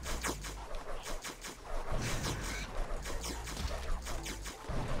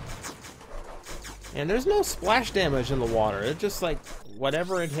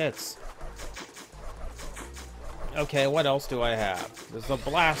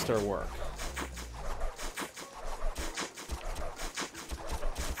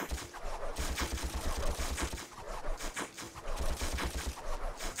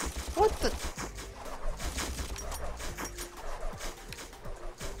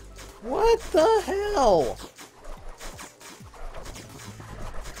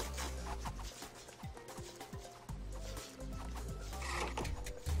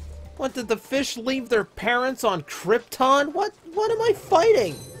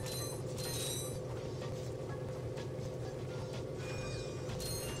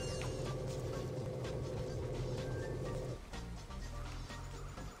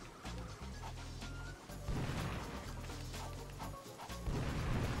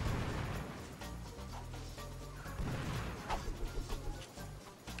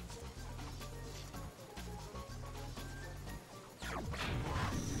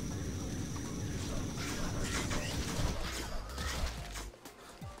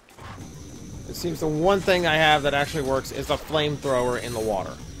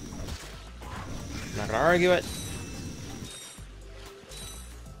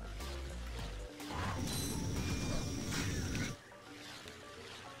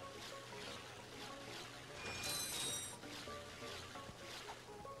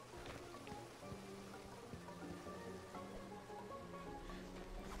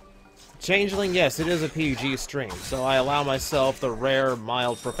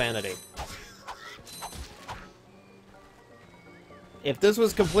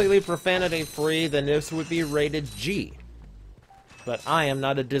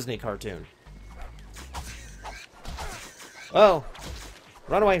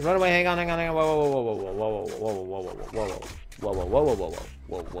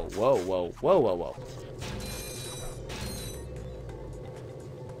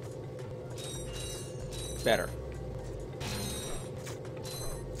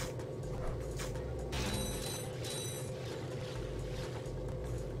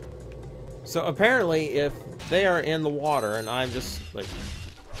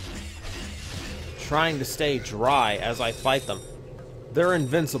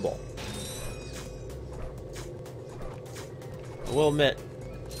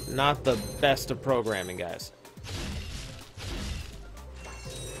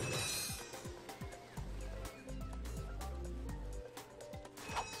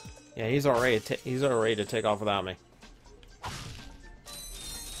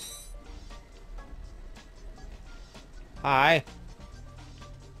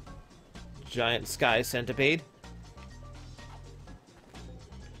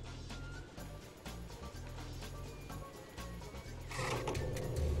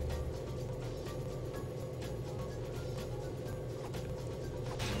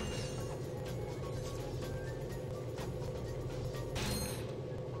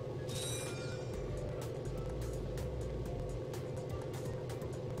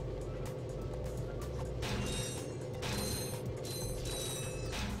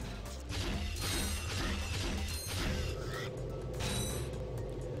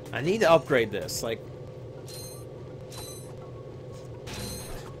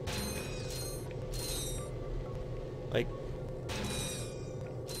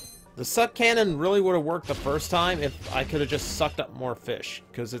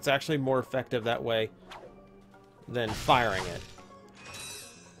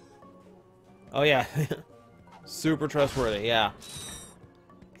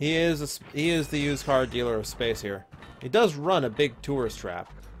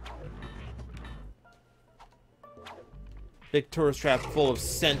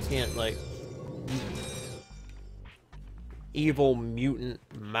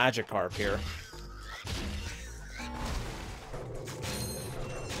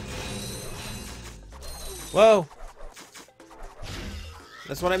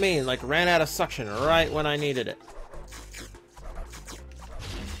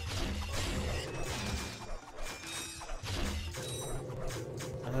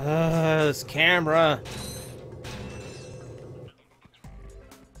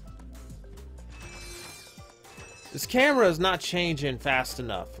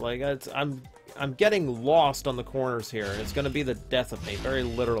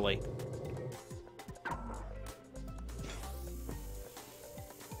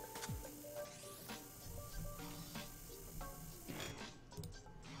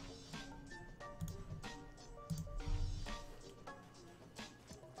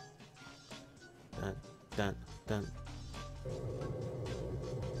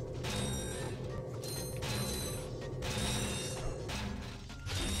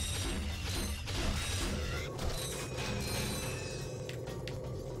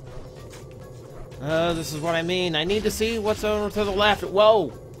 This is what I mean. I need to see what's over to the left.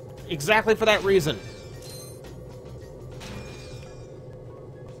 Whoa! Exactly for that reason.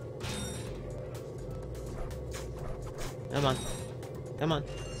 Come on. Come on.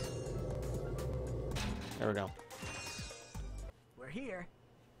 There we go. We're here.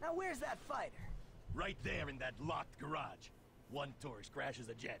 Now where's that fighter? Right there in that locked garage. One tourist crashes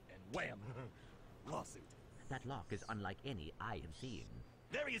a jet and wham! Lawsuit. That lock is unlike any I am seeing.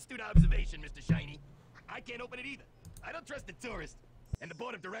 Very astute observation, Mr. Shiny. I can't open it either. I don't trust the tourist. And the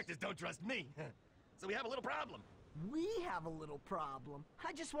board of directors don't trust me. So we have a little problem. We have a little problem.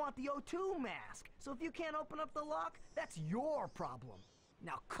 I just want the O2 mask. So if you can't open up the lock, that's your problem.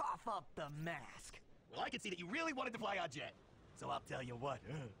 Now cough up the mask. Well, I can see that you really wanted to fly our jet. So I'll tell you what.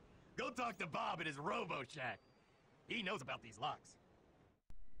 Go talk to Bob at his Robo Shack. He knows about these locks.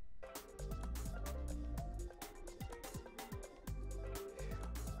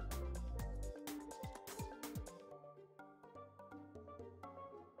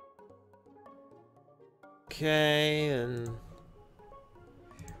 Okay, and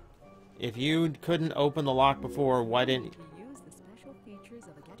if you couldn't open the lock before, why didn't you? Use the special features of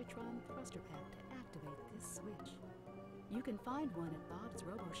a Gatatron thruster pack to activate this switch. You can find one at Bob's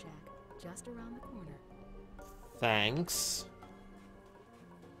Robo Shack, just around the corner. Thanks.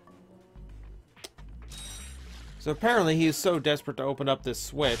 So apparently he is so desperate to open up this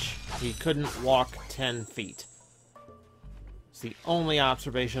switch, he couldn't walk 10 feet. It's the only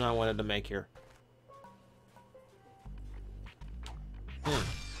observation I wanted to make here.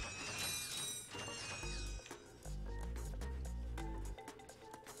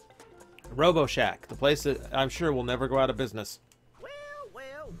 Robo Shack, the place that I'm sure will never go out of business.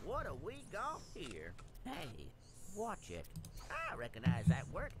 Well, what do we got here? Hey, watch it. I recognize that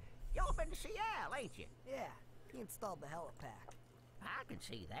work. You're up in Seattle, ain't you? Yeah, he installed the helipack. I can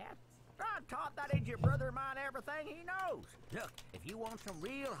see that. I taught that idiot brother of mine everything he knows. Look, if you want some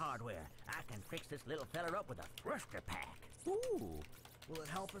real hardware, I can fix this little feller up with a thruster pack. Ooh. Will it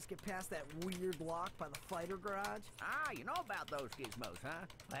help us get past that weird lock by the fighter garage? Ah, you know about those gizmos, huh?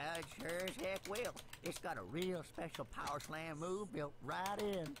 Well, it sure as heck will. It's got a real special power slam move built right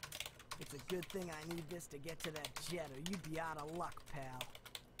in. It's a good thing I need this to get to that jet, or you'd be out of luck, pal.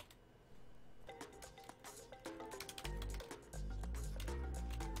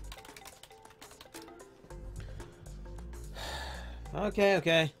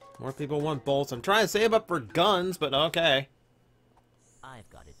 Okay. More people want bolts. I'm trying to save up for guns, but okay. I've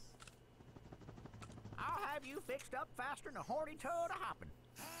got it. I'll have you fixed up faster than a horny toad a hopping.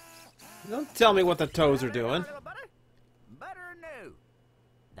 Don't tell me what the toes are doing. Better than new.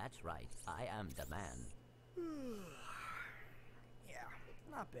 That's right. I am the man. Yeah,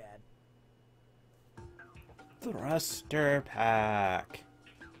 not bad. Thruster pack.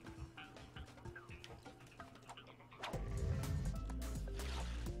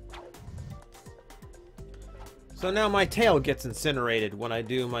 So now my tail gets incinerated when I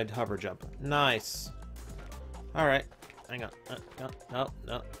do my hover jump. Nice. Alright. Hang on.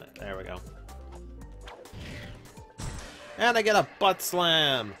 No. There we go. And I get a butt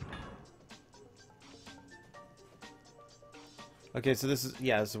slam. Okay, so this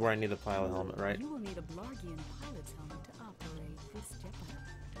is where I need the pilot helmet, right? You will need a Blargian pilot's helmet to operate this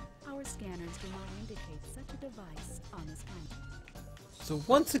jetpack. Our scanners do not indicate such a device on this planet. So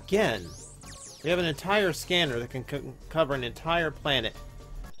once again, we have an entire scanner that can cover an entire planet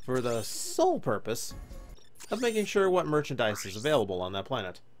for the sole purpose of making sure what merchandise is available on that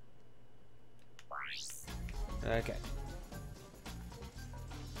planet. Okay.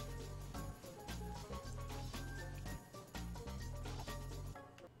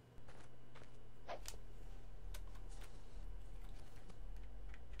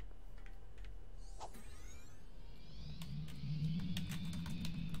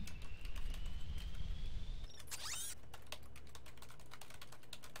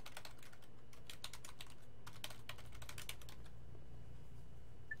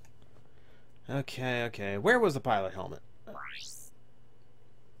 Okay. Where was the pilot helmet?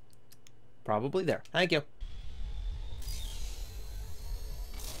 Probably there. Thank you.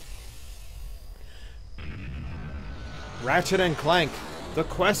 Ratchet and Clank, the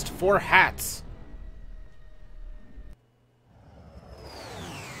quest for hats.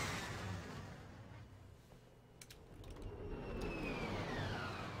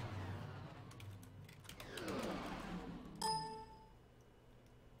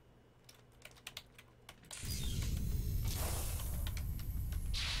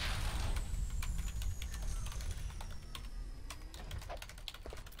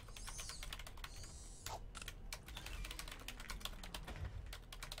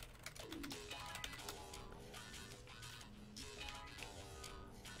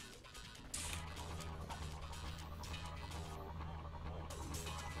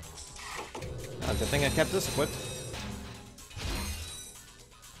 Good thing I kept this equipped.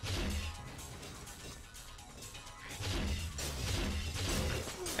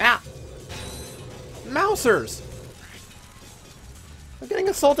 Ah! Mousers! I'm getting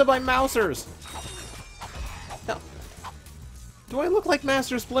assaulted by mousers! Now, do I look like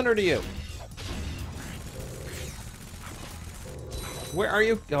Master Splinter to you? Where are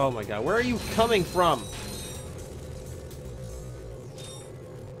you? Oh my god, where are you coming from?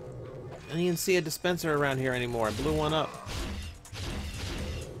 I don't even see a dispenser around here anymore. I blew one up.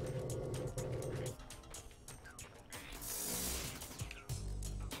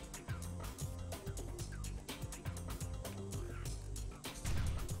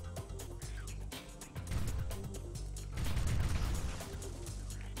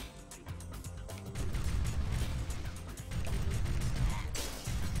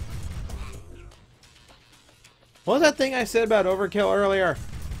 What was that thing I said about overkill earlier?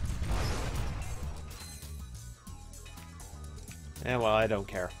 Eh, well, I don't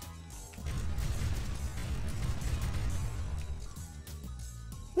care.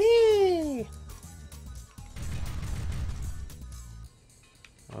 Whee!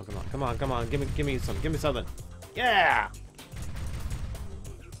 Oh, come on, come on, come on. Give me something. Yeah!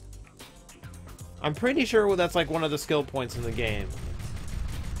 I'm pretty sure that's like one of the skill points in the game.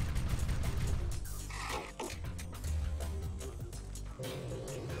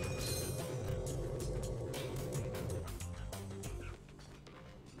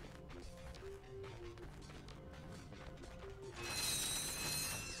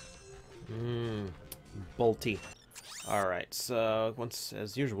 Bolty. Alright, so once,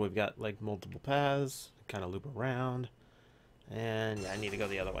 as usual, we've got like multiple paths, kind of loop around, and yeah, I need to go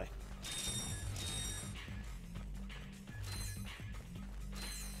the other way.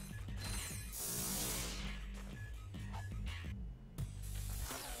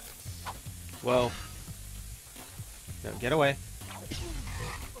 Whoa. No, get away.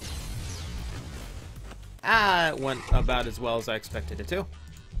 Ah, it went about as well as I expected it to.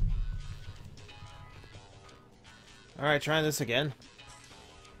 Alright, trying this again.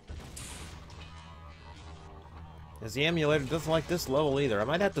 As the emulator doesn't like this level either. I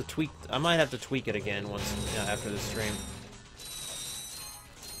might have to tweak it again once, you know, after this stream.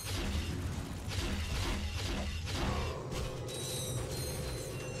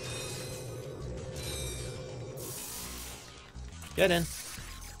 Get in.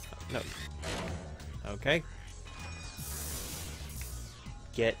 No. Okay.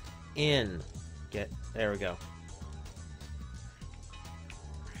 Get in. There we go.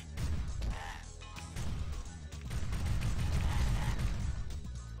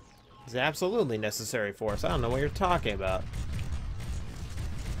 It's absolutely necessary for us. I don't know what you're talking about.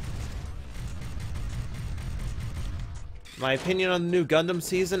 My opinion on the new Gundam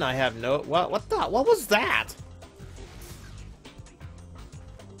season, I have no... What was that? What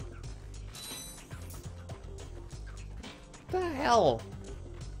the hell?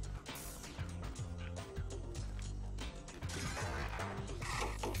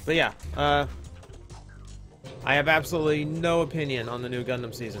 But yeah, I have absolutely no opinion on the new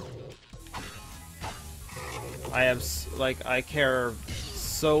Gundam season. I care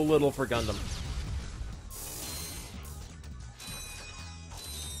so little for Gundam.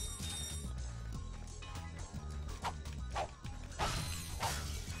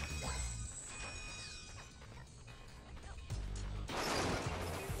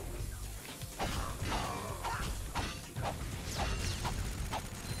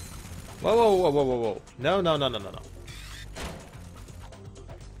 Whoa, whoa, whoa, whoa, whoa, whoa. No, no, no, no, no, no.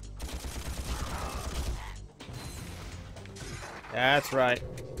 That's right.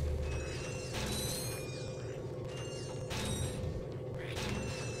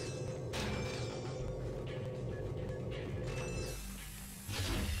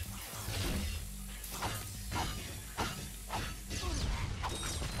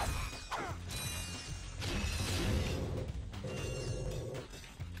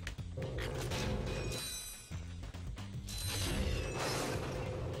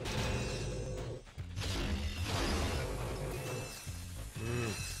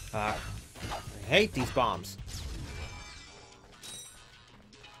 I hate these bombs.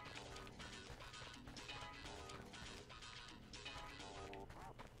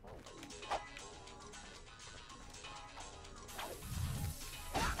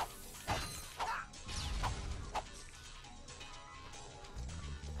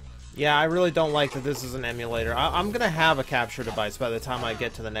 Yeah, I really don't like that this is an emulator. I'm gonna have a capture device by the time I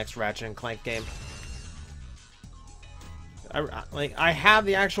get to the next Ratchet and Clank game. I have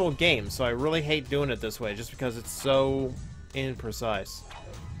the actual game, so I really hate doing it this way, just because it's so imprecise.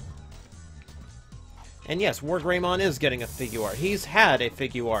 And yes, War Greymon is getting a figure art. He's had a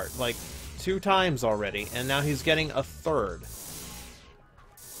figure art, like, 2 times already, and now he's getting a 3rd.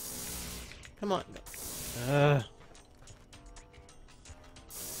 Come on. I've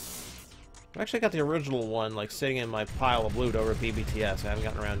actually got the original one, like, sitting in my pile of loot over at BBTS. I haven't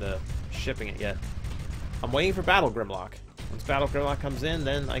gotten around to shipping it yet. I'm waiting for Battle Grimlock. Once Battle Grimlock comes in,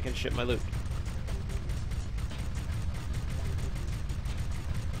 then I can ship my loot.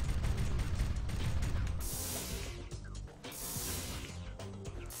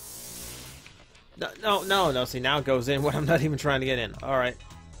 No, see, now it goes in when I'm not even trying to get in. Alright.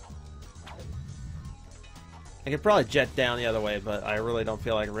 I could probably jet down the other way, but I really don't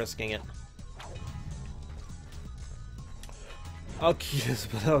feel like risking it. Okay,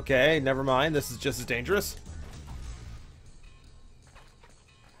 okay, never mind. This is just as dangerous.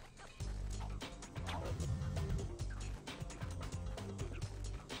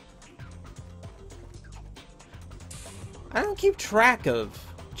 I don't keep track of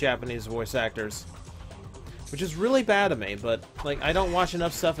Japanese voice actors, which is really bad of me, but, like, I don't watch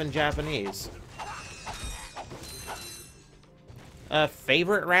enough stuff in Japanese.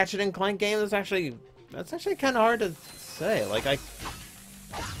 Favorite Ratchet and Clank game? That's actually kind of hard to say. Like,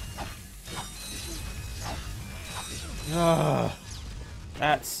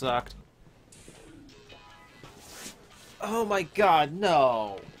 that sucked. Oh my god,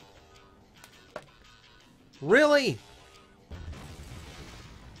 no. Really?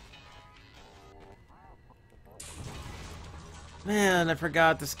 Man, I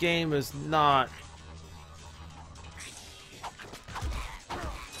forgot this game is not...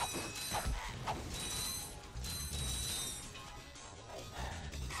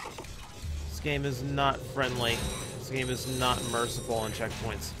 This game is not friendly. This game is not merciful on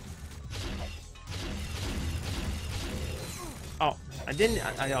checkpoints. Oh, I didn't...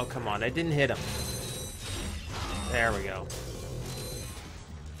 oh, come on. I didn't hit him. There we go.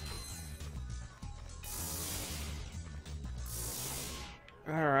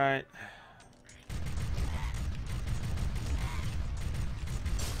 Alright.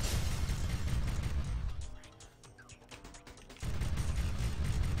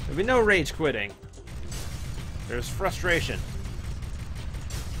 There'll be no rage quitting. There's frustration.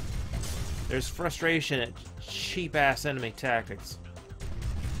 There's frustration at cheap-ass enemy tactics.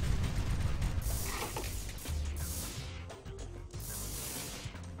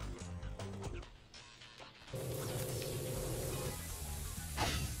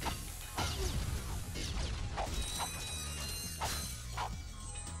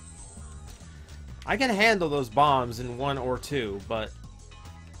 I can handle those bombs in 1 or 2, but...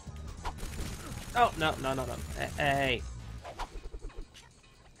 Oh, no. Hey.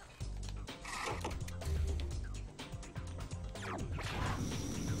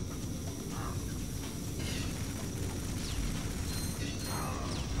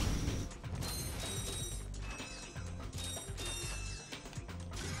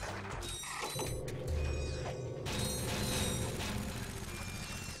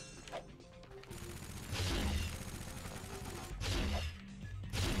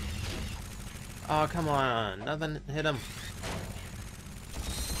 Oh, come on. Nothing hit him.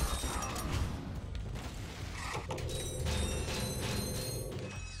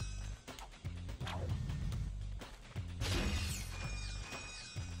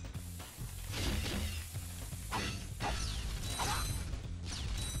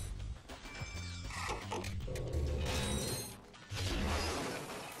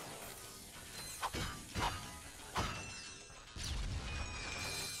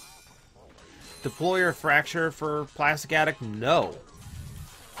 Deployer fracture for Plastic Addict? No.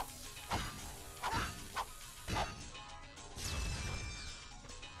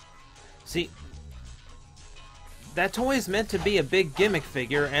 See, that toy is meant to be a big gimmick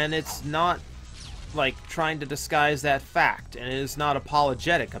figure, and it's not, like, trying to disguise that fact, and it is not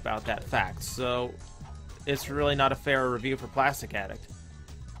apologetic about that fact, so it's really not a fair review for Plastic Addict.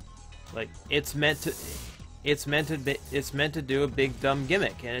 Like, it's meant to do a big dumb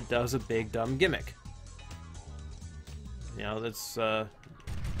gimmick, and it does a big dumb gimmick. You know, that's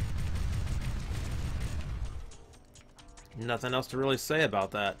nothing else to really say about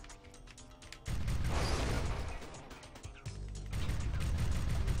that.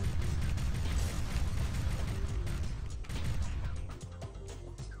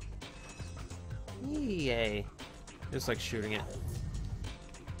 Yay. Just like shooting it.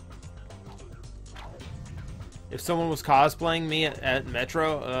 If someone was cosplaying me at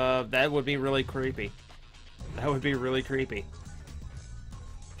Metro, that would be really creepy. That would be really creepy.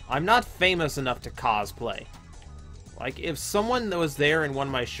 I'm not famous enough to cosplay. Like, if someone that was there in one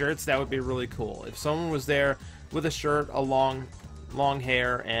of my shirts, that would be really cool. If someone was there with a shirt, a long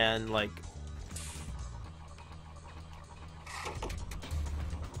hair, and, like...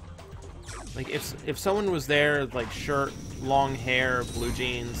 Like, if someone was there, like, shirt, long hair, blue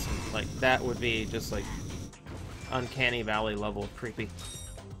jeans, like, that would be just, like, Uncanny Valley level of creepy.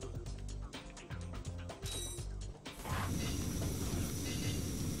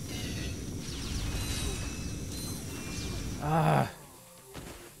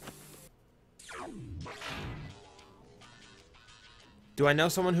 Do I know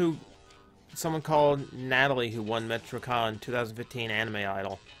someone called Natalie who won MetroCon 2015 Anime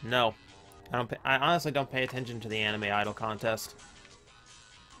Idol? No. I honestly don't pay attention to the Anime Idol contest.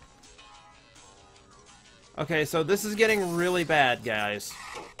 Okay, so this is getting really bad, guys.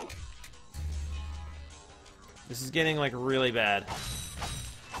 This is getting, like, really bad.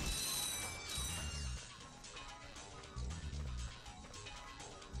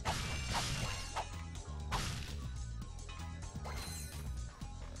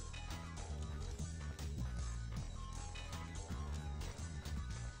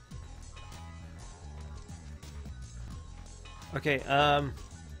 Okay, I'm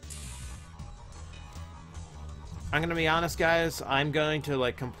gonna be honest, guys. I'm going to,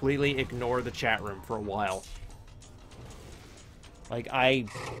 like, completely ignore the chat room for a while. Like, I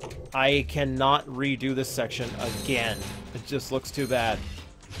cannot redo this section again. It just looks too bad.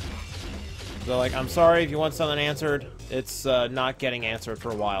 So, like, I'm sorry if you want something answered. It's not getting answered for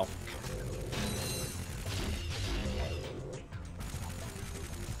a while.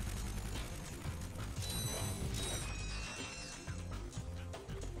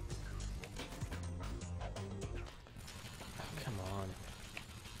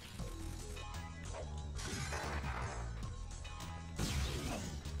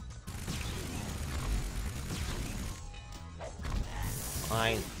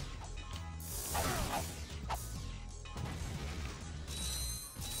 Fine.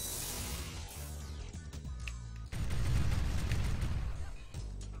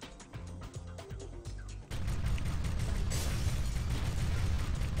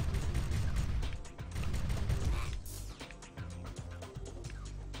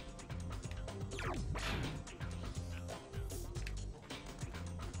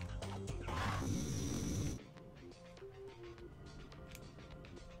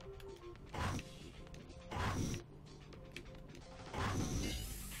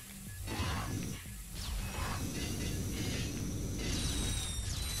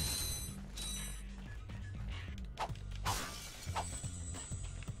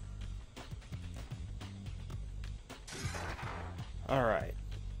 Alright.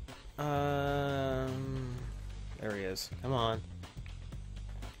 There he is. Come on.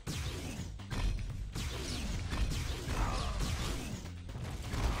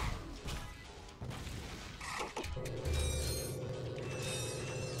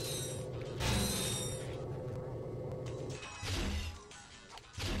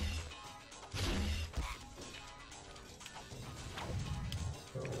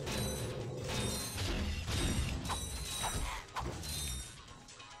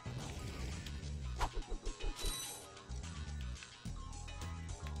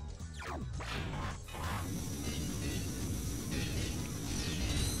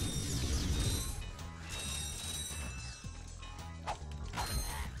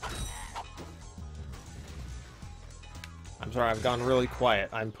 I'm sorry, I've gone really quiet.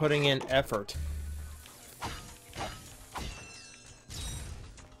 I'm putting in effort.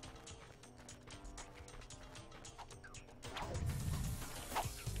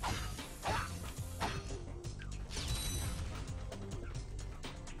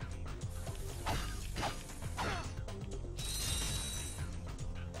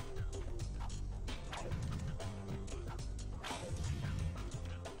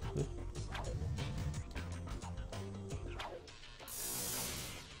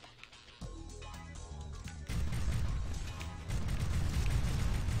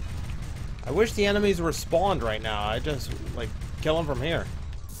 I wish the enemies were spawned right now. I just, like, kill them from here.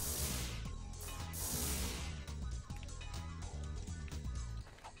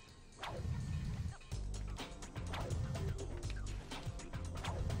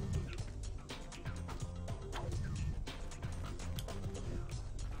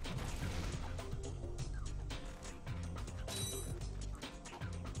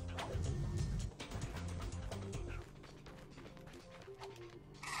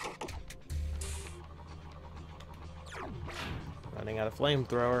 Running out of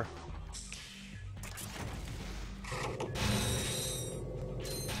flamethrower.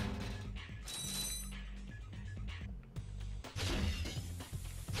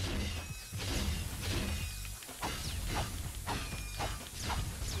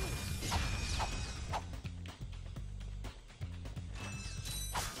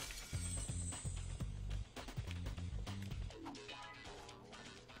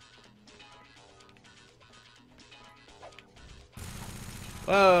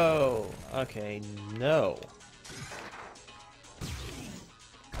 Whoa! Okay, no.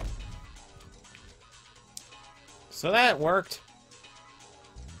 So that worked.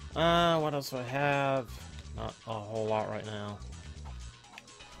 What else do I have? Not a whole lot right now.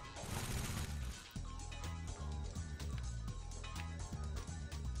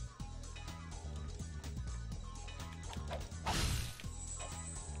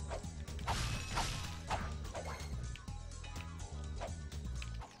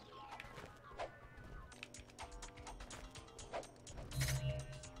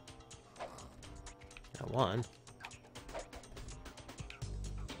 Got one.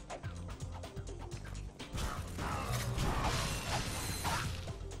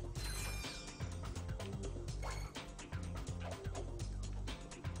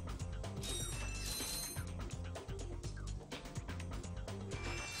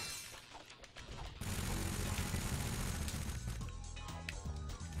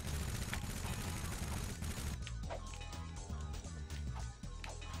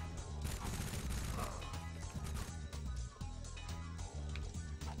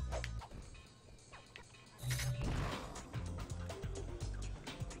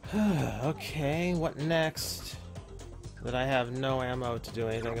 Okay, what next? That I have no ammo to do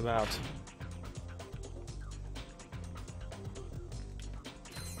anything about.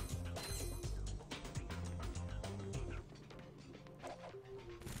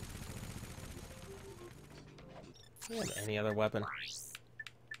 Do I have any other weapon?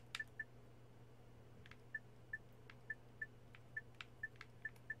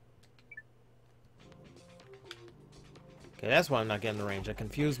 Okay, that's why I'm not getting the range. I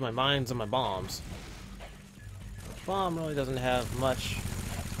confused my mines and my bombs. Bomb really doesn't have much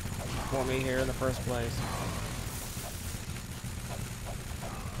for me here in the first place.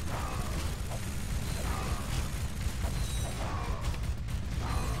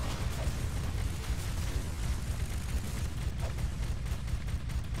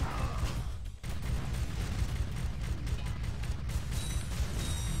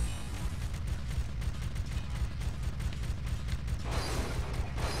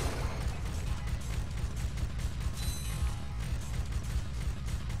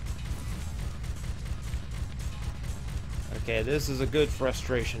 Okay, this is a good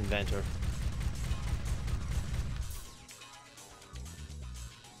frustration venter.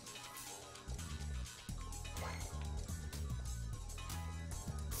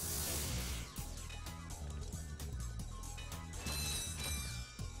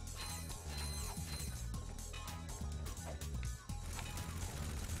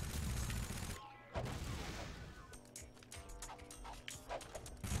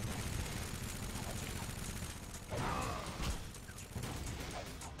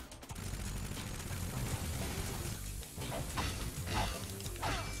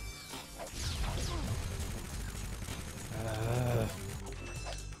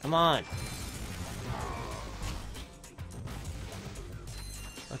 Come on.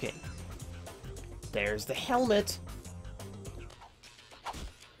 Okay. There's the helmet.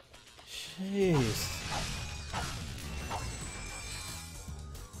 Jeez.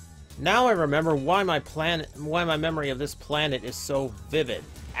 Now I remember why my memory of this planet is so vivid.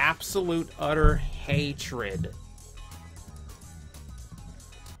 Absolute utter hatred.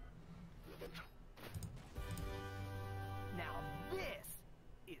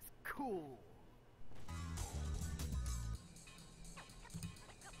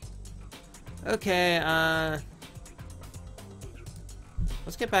 Okay,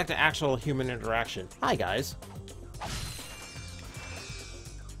 let's get back to actual human interaction. Hi, guys.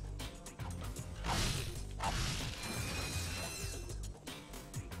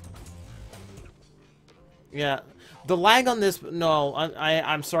 Yeah, the lag on this... No,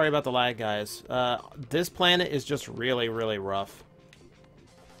 I'm sorry about the lag, guys. This planet is just really, really rough.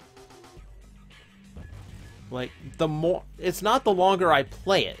 Like, the more... It's not the longer I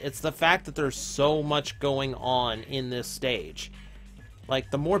play it. It's the fact that there's so much going on in this stage. Like,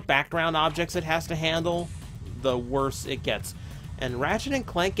 the more background objects it has to handle, the worse it gets. And Ratchet and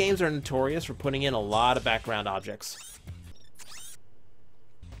Clank games are notorious for putting in a lot of background objects.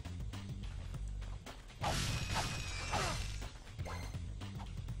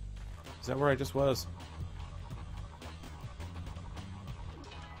 Is that where I just was?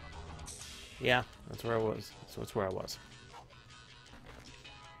 Yeah, that's where I was. So that's where I was.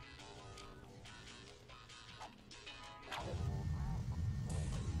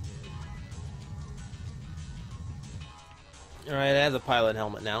 Alright, I have the pilot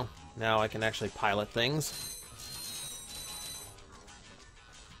helmet now. Now I can actually pilot things.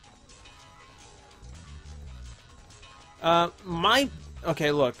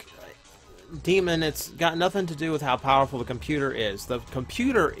 Okay, look. Demon, it's got nothing to do with how powerful the computer is. The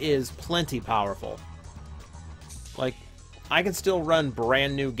computer is plenty powerful. Like, I can still run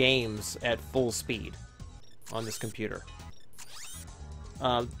brand new games at full speed on this computer.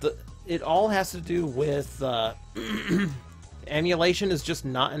 It all has to do with emulation is just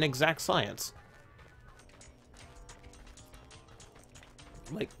not an exact science.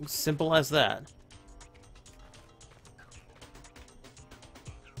 Like, simple as that.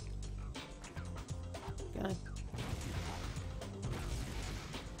 Okay.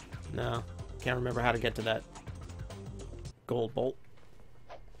 No, can't remember how to get to that gold bolt.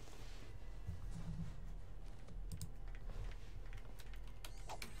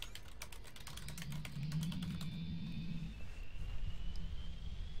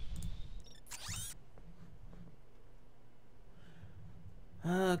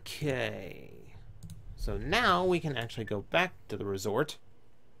 Okay. So now we can actually go back to the resort.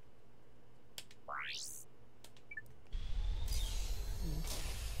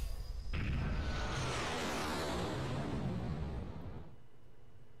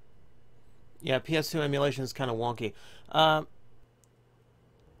 Yeah, PS2 emulation is kind of wonky.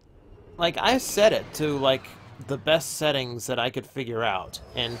 Like, I set it to, like, the best settings that I could figure out.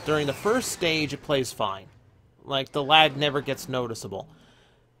 And during the first stage, it plays fine. Like, the lag never gets noticeable.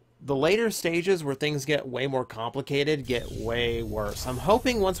 The later stages where things get way more complicated get way worse. I'm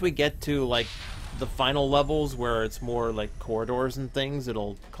hoping once we get to, like, the final levels where it's more, like, corridors and things,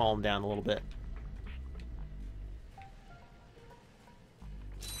 it'll calm down a little bit.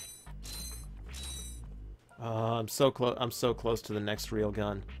 I'm so close to the next real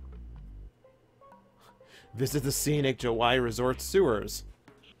gun. Visit the scenic Jawai Resort sewers.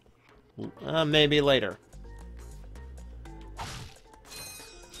 Maybe later.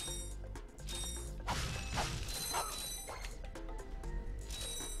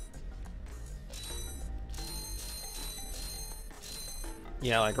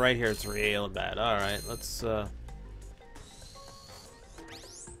 Yeah, like right here it's real bad. Alright, let's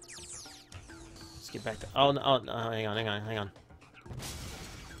get back to... Oh, no, hang on.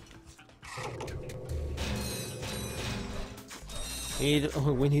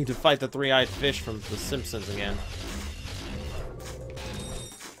 We need to fight the three-eyed fish from The Simpsons again.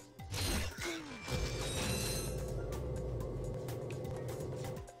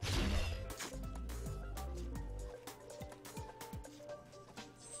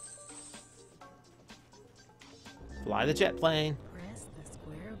 Fly the jet plane. Press the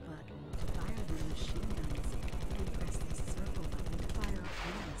square button to fire the machine guns, and press the circle button to fire up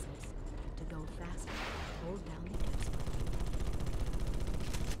the missiles. To go faster, hold down the X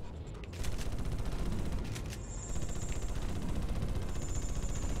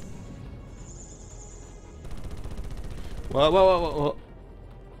button. Whoa.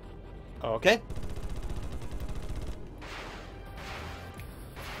 Okay.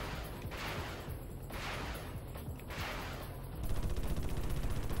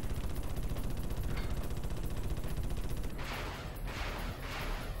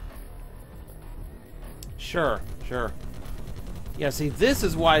 Sure. Yeah, see, this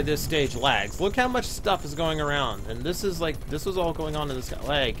is why this stage lags. Look how much stuff is going around. And this is like, this was all going on in this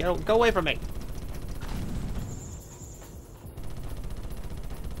guy. Hey, go away from me.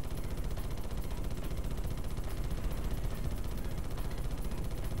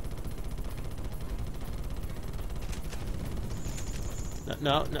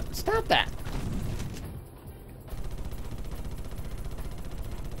 No, stop that.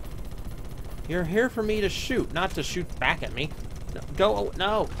 You're here for me to shoot, not to shoot back at me.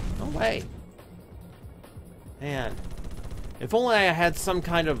 No way. Man, if only I had some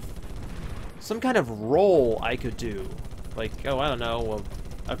kind of roll I could do, like, oh, I don't know,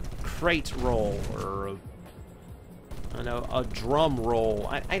 a crate roll or a drum roll.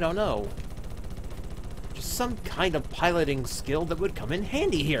 I don't know. Just some kind of piloting skill that would come in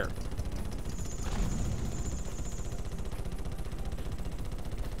handy here.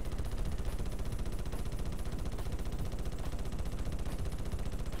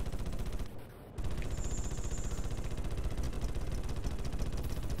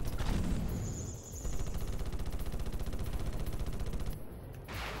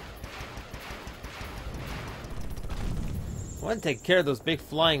 I want to take care of those big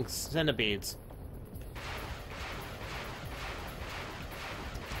flying centipedes.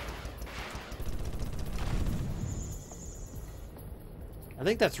 I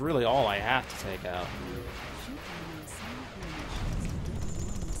think that's really all I have to take out.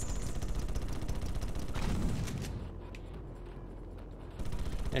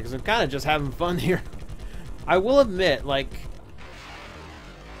 Yeah, because I'm kind of just having fun here. I will admit, like,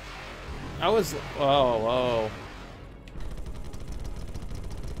 I was... Oh.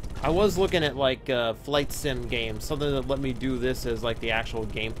 I was looking at, like, flight sim games. Something that let me do this as, like, the actual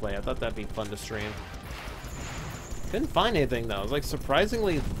gameplay. I thought that'd be fun to stream. Couldn't find anything, though. It was, like,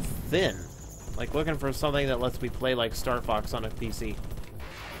 surprisingly thin. Like, looking for something that lets me play, like, Star Fox on a PC.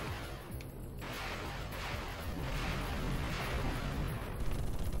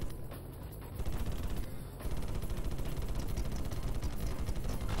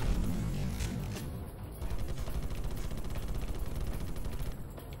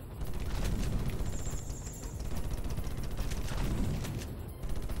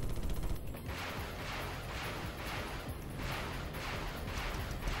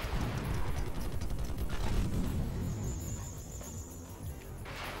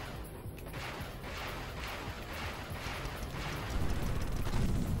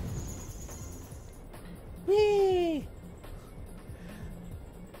 Whee!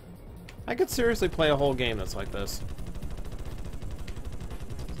 I could seriously play a whole game that's like this.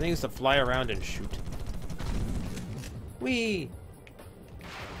 Things to fly around and shoot. Whee!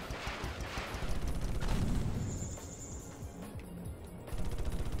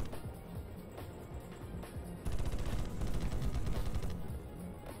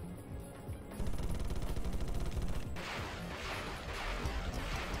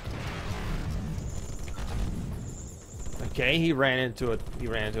 Okay, he ran into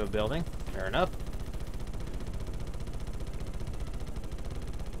a building. Fair enough.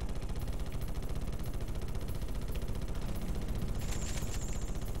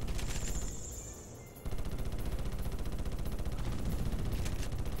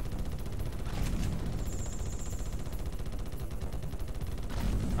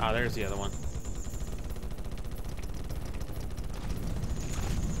 Ah, there's the other one.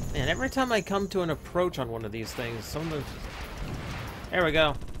 Man, every time I come to an approach on one of these things, some of the... There we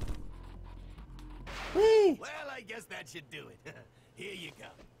go. Whee! Well, I guess that should do it. Here you go.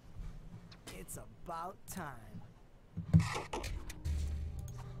 It's about time.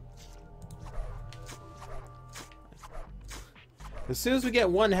 As soon as we get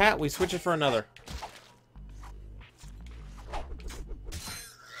one hat, we switch it for another.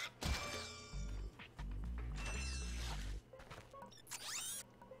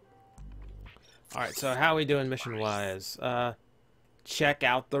 Alright, so how are we doing mission-wise? Check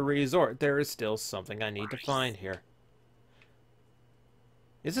out the resort. There is still something I need to find here.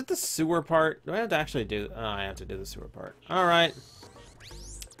 Is it the sewer part? Do I have to actually do... Oh, I have to do the sewer part. Alright.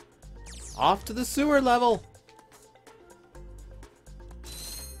 Off to the sewer level!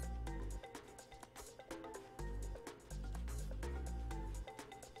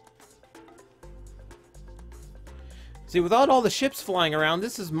 See, without all the ships flying around,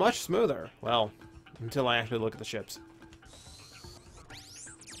 this is much smoother. Well, until I actually look at the ships.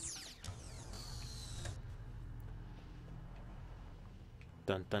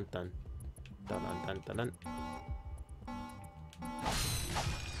 Dun dun dun. Dun dun dun dun dun.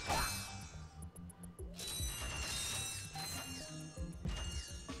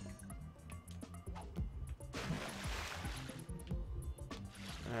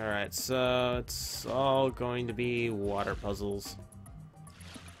 Alright, so it's all going to be water puzzles.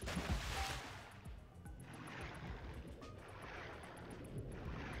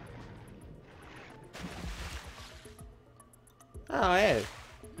 Oh, hey.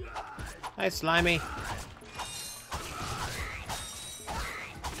 Hi, Slimy.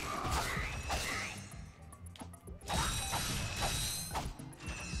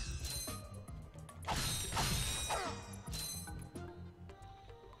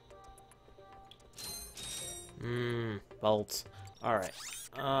 Bolts. Alright.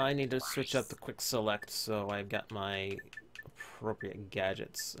 I need to switch up the quick select so I've got my appropriate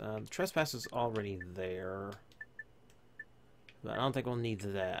gadgets. Trespass is already there. But I don't think we'll need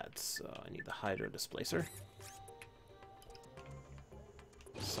that, so I need the Hydro Displacer.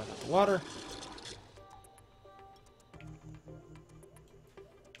 Suck up the water.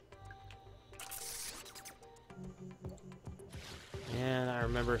 And I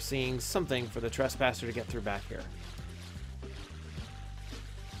remember seeing something for the Trespasser to get through back here.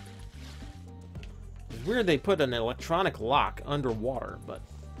 It's weird they put an electronic lock underwater, but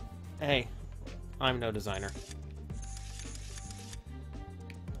hey, I'm no designer.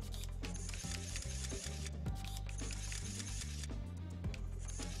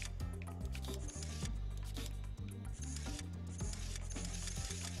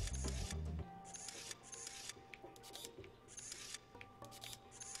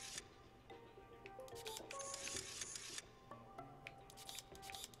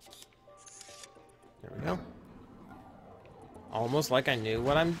 almost like I knew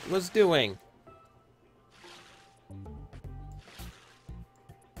what I was doing.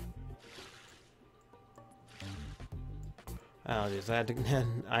 Oh, geez, I had to.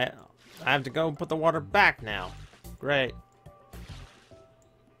 I have to go put the water back now. Great.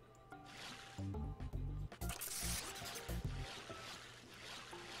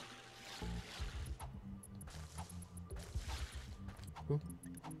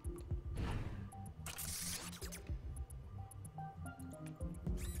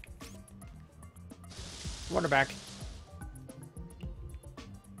 Water back.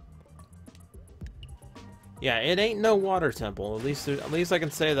 Yeah, it ain't no water temple. At least I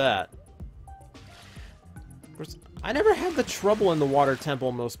can say that. Of course, I never had the trouble in the water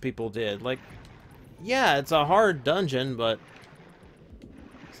temple most people did. Like, yeah, it's a hard dungeon, but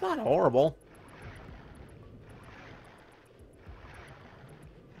it's not horrible.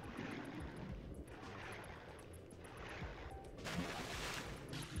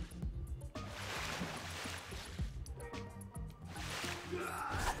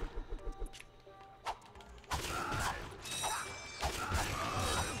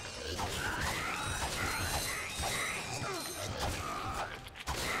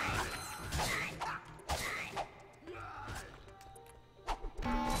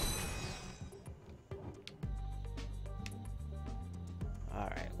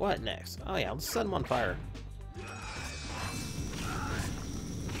 Alright, what next? Oh yeah, let's set him on fire.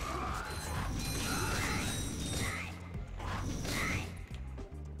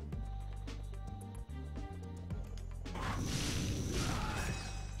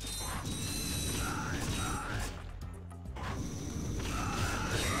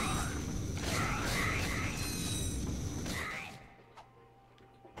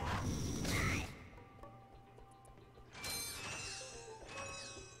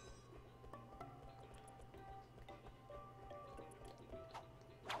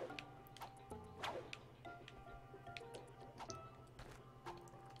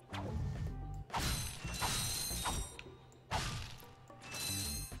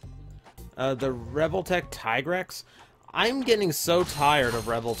 The Revoltech Tigrex? I'm getting so tired of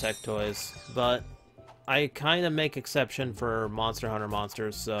Revoltech toys, but I kind of make exception for Monster Hunter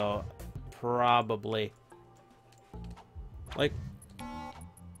monsters, so probably. Like,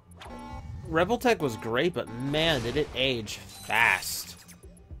 Revoltech was great, but man, did it age fast.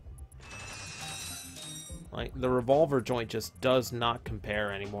 Like, the revolver joint just does not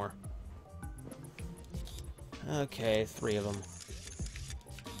compare anymore. Okay, 3 of them.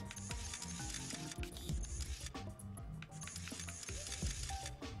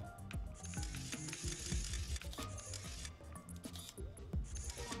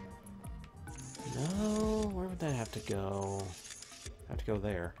 No, where would that have to go? Have to go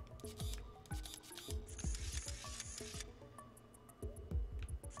there.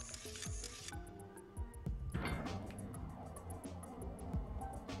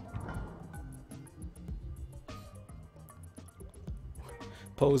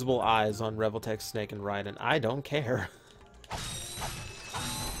 Posable eyes on Revoltech, Snake, and Raiden. I don't care.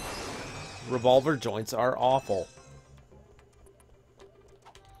 Revolver joints are awful.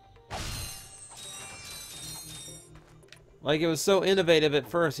 Like, it was so innovative at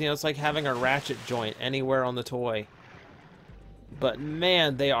first, you know, it's like having a ratchet joint anywhere on the toy. But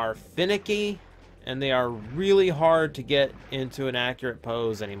man, they are finicky, and they are really hard to get into an accurate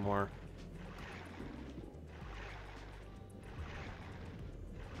pose anymore.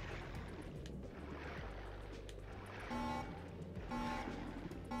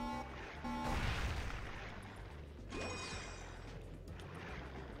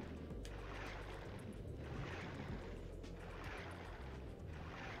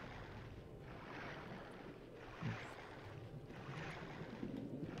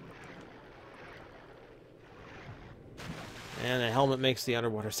 And the helmet makes the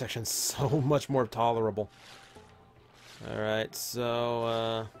underwater section so much more tolerable. Alright,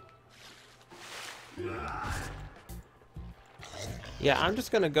 so, yeah, I'm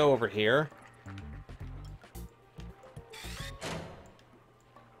just gonna go over here.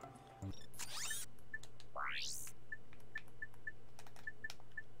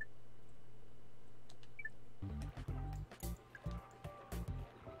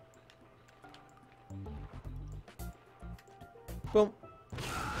 Boom.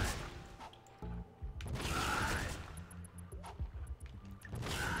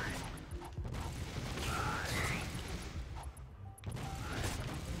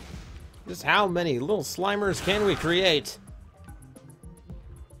 Just how many little Slimers can we create?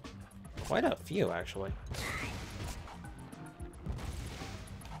 Quite a few, actually.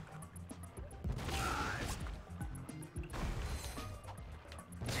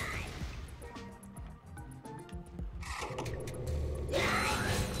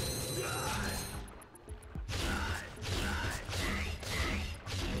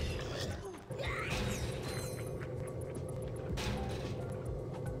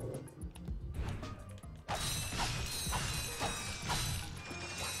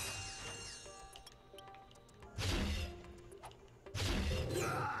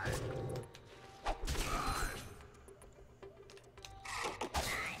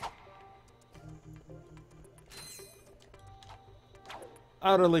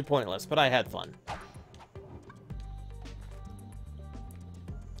 utterly pointless, but I had fun.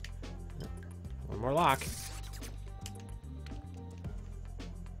 One more lock.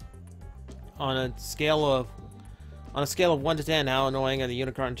 On a scale of 1 to 10, how annoying are the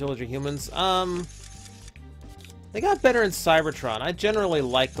Unicorn Trilogy humans? They got better in Cybertron. I generally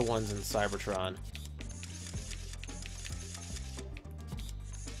like the ones in Cybertron.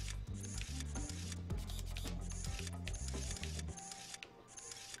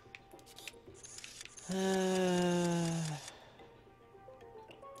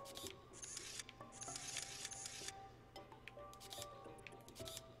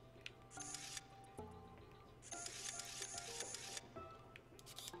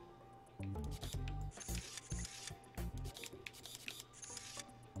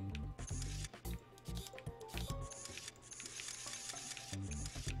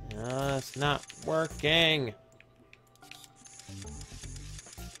 It's not working.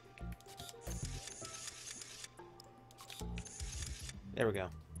 There we go.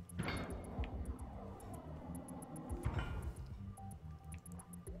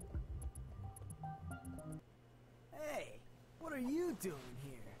 Hey, what are you doing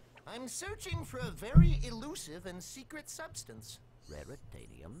here? I'm searching for a very elusive and secret substance.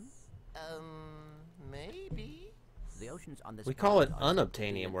 Raritanium? Maybe? The oceans on this We call it planet are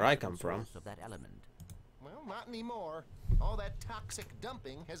unobtainium the where I come source from. of that element. Well, not anymore. All that toxic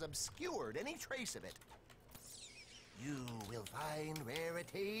dumping has obscured any trace of it. You will find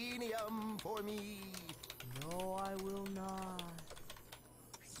raritanium for me. No, I will not.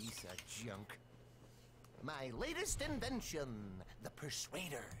 Piece of junk. My latest invention, the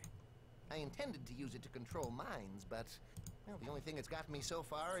Persuader. I intended to use it to control minds, but, well, the only thing it's gotten me so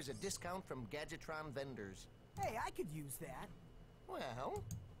far is a discount from Gadgetron vendors. Hey, I could use that. Well,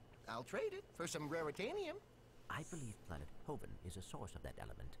 I'll trade it for some raritanium. I believe planet Hoven is a source of that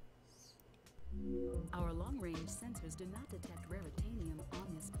element. Our long-range sensors do not detect raritanium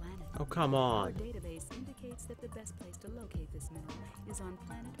on this planet. Oh, come Our on. database indicates that the best place to locate this mineral is on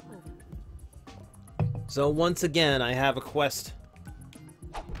planet Hoven. So once again, I have a quest.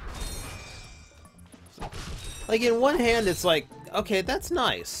 Like, in one hand, it's like, okay, that's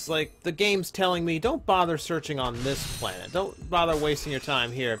nice. Like, the game's telling me, don't bother searching on this planet. Don't bother wasting your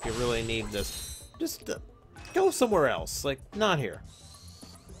time here if you really need this. Just go somewhere else. Like, not here.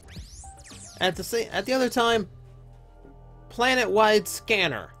 At the other time, planet-wide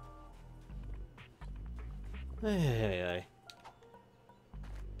scanner. Hey.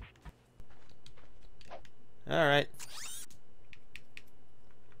 All right.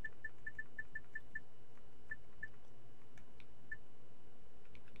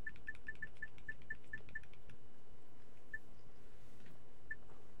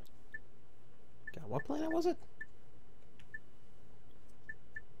 God, what planet was it?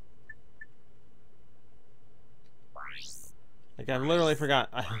 Like, I literally forgot.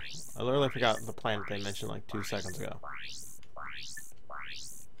 I literally forgot the planet they mentioned like 2 seconds ago.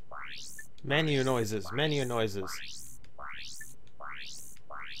 Menu noises. Menu noises.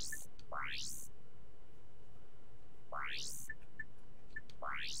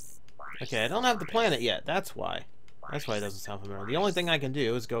 Okay, I don't have the planet yet. That's why. That's why it doesn't sound familiar. The only thing I can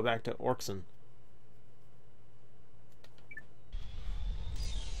do is go back to Orkson.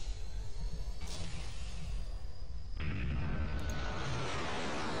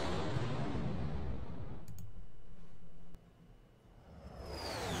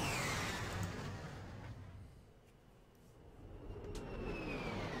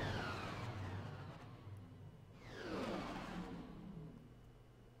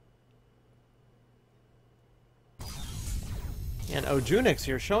 And Ojunix,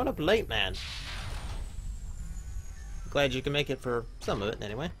 you're showing up late, man. Glad you can make it for some of it,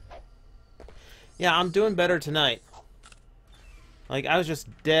 anyway. Yeah, I'm doing better tonight. Like, I was just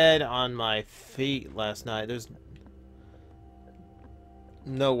dead on my feet last night. There's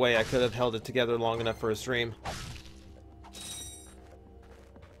no way I could have held it together long enough for a stream.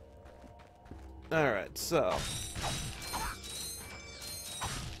 Alright, so...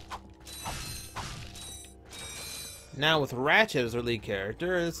 now with Ratchet as our lead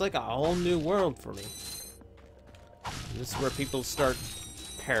character, it's like a whole new world for me. And this is where people start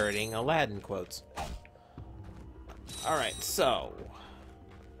parroting Aladdin quotes. Alright, so...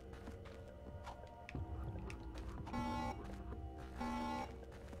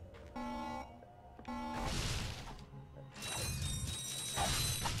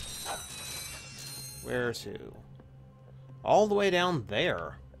 where to? All the way down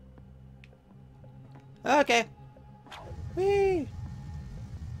there. Okay. Whee!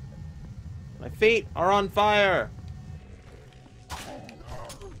 My feet are on fire!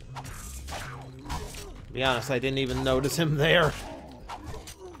 To be honest, I didn't even notice him there.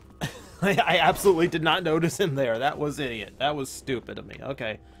 I absolutely did not notice him there. That was idiot. That was stupid of me.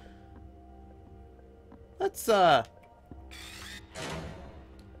 Okay. Let's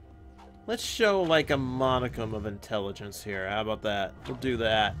show, like, a modicum of intelligence here. How about that? We'll do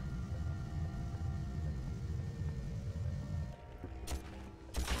that.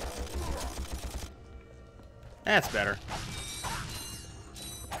 That's better.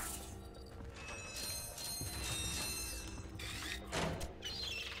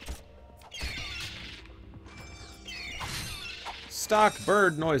 Stock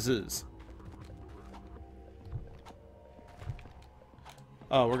bird noises.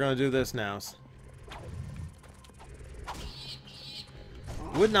 Oh, we're gonna do this now.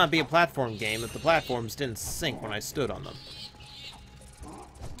 Would not be a platform game if the platforms didn't sink when I stood on them.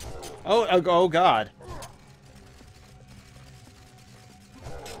 Oh God.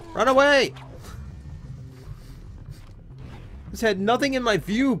 Run away! This had nothing in my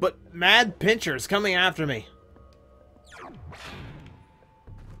view but mad pinchers coming after me.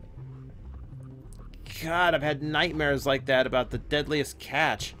 God, I've had nightmares like that about the deadliest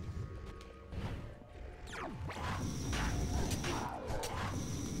catch.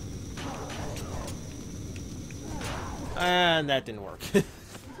 And that didn't work.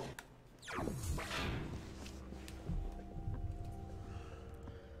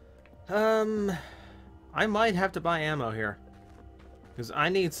 I might have to buy ammo here. Because I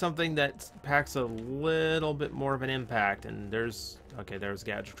need something that packs a little bit more of an impact. And there's... Okay, there's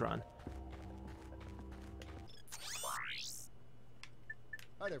Gadgetron.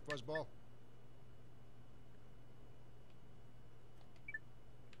 Hi there, Fuzzball.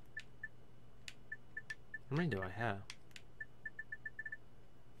 How many do I have?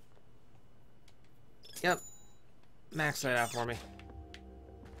 Yep. Max that out for me.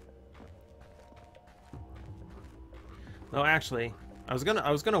 No, actually, I was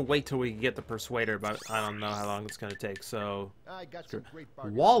gonna wait till we get the Persuader, but I don't know how long it's gonna take. So, I got some great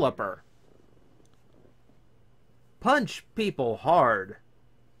bargains. Walloper. Punch people hard.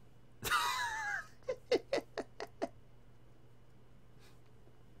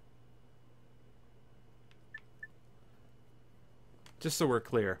 Just so we're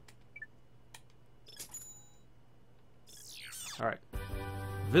clear. Alright.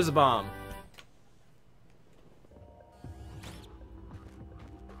 Visibomb.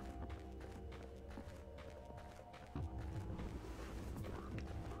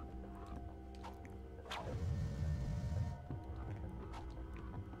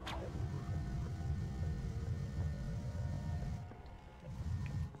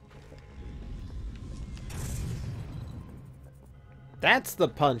 That's the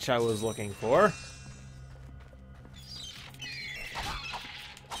punch I was looking for.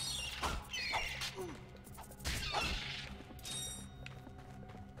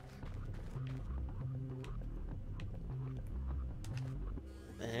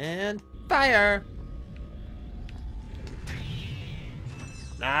 And fire!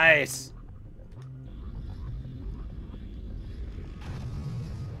 Nice!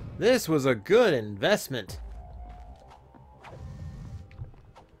 This was a good investment.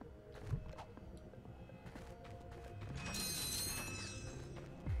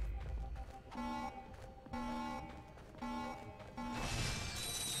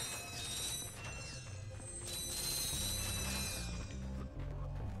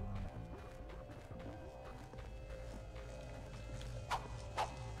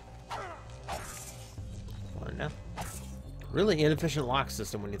 Really inefficient lock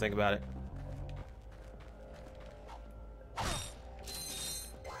system when you think about it.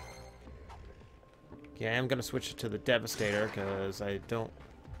 Okay, I am gonna switch it to the Devastator because I don't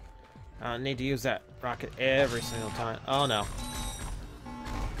need to use that rocket every single time. Oh no.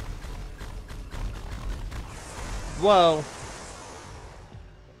 Whoa.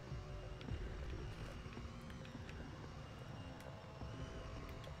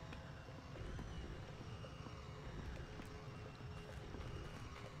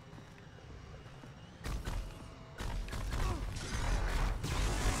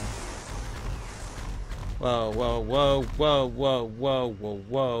 Whoa, whoa, whoa, whoa, whoa, whoa, whoa,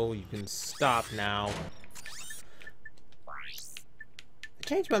 whoa. You can stop now. I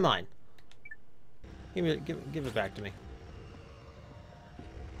changed my mind. Give it back to me.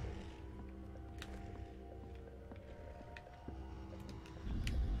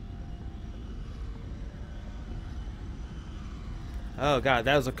 Oh god,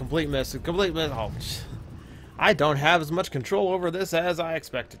 that was a complete miss. A complete miss. Oh, I don't have as much control over this as I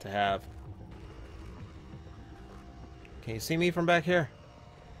expected to have. Can you see me from back here?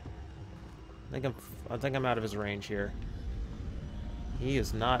 I think I'm out of his range here. He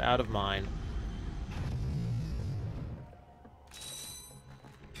is not out of mine.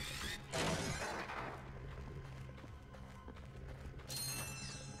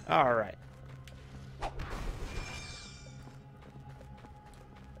 All right.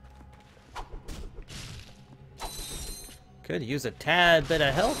 Could use a tad bit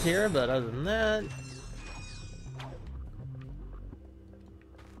of help here, but other than that...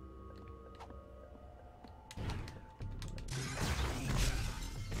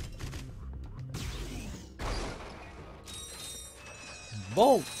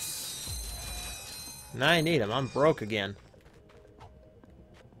 Bolts! Now I need them. I'm broke again.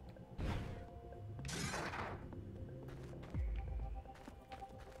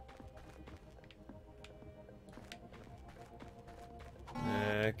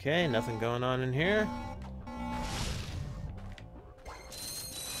 Okay, nothing going on in here.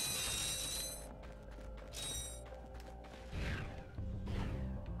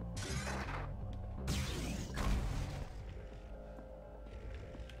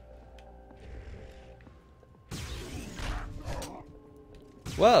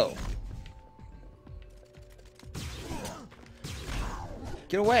 Whoa!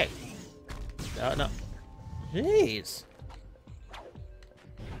 Get away! No, no. Jeez!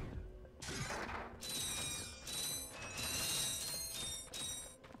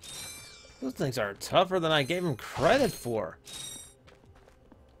 Those things are tougher than I gave them credit for.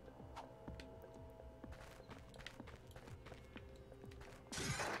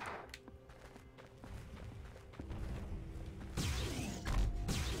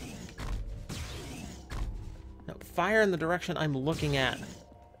 Now, fire in the direction I'm looking at.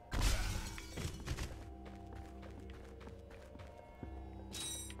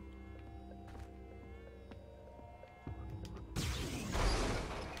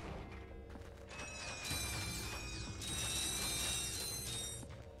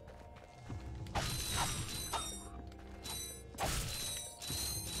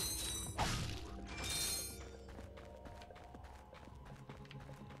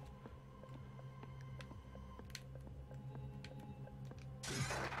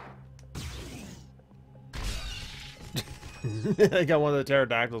 I got one of the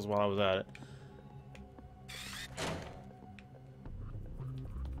pterodactyls while I was at it.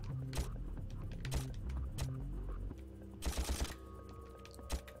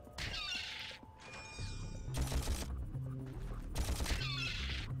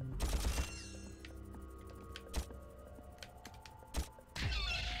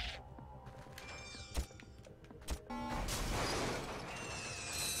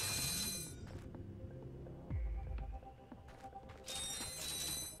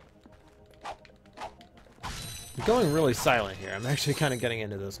 I'm going really silent here. I'm actually kind of getting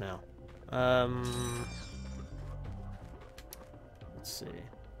into this now. Let's see.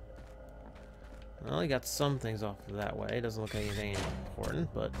 Well, I got some things off that way. Doesn't look like anything important,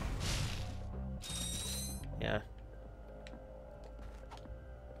 but yeah.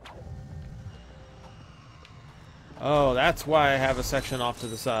 Oh, that's why I have a section off to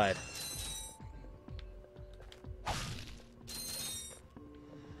the side.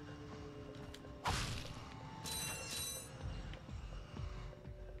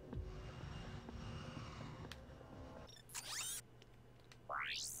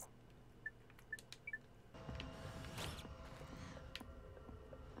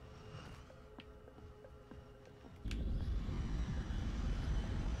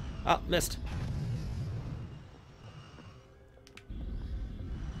 Oh, missed.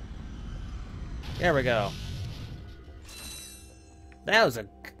 There we go. That was that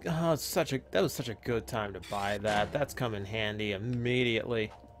was such a good time to buy that. That's come in handy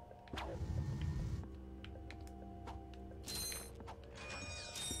immediately.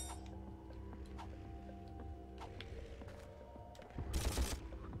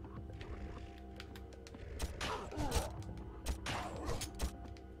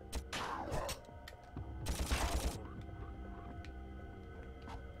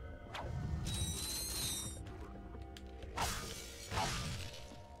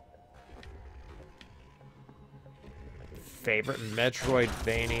 Favorite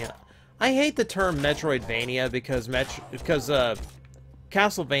Metroidvania. I hate the term Metroidvania because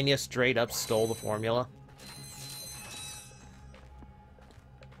Castlevania straight up stole the formula.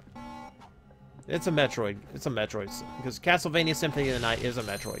 It's a Metroid. It's a Metroid because Castlevania Symphony of the Night is a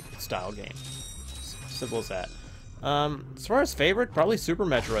Metroid style game. Simple as that. As far as favorite, probably Super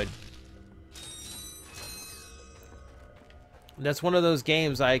Metroid. That's one of those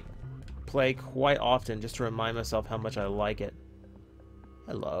games I play quite often just to remind myself how much I like it.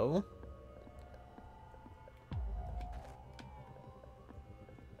 Hello.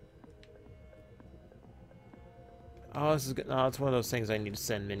 Oh, this is good. Oh, it's one of those things I need to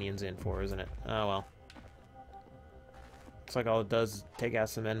send minions in for, isn't it? Oh, well. Looks like all it does is take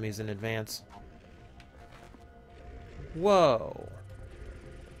out some enemies in advance. Whoa.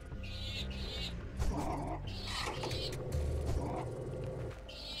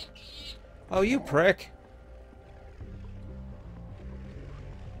 Oh, you prick.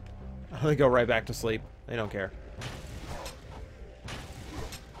 They go right back to sleep. They don't care.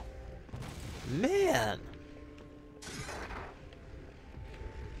 Man.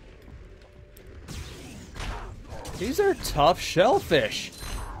 These are tough shellfish.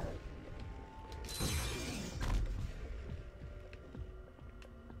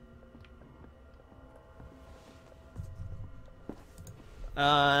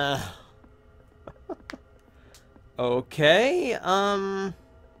 Okay,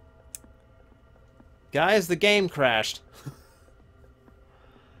 guys, the game crashed.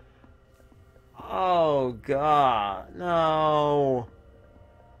 Oh, God, no.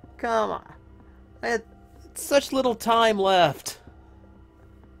 Come on. I had such little time left.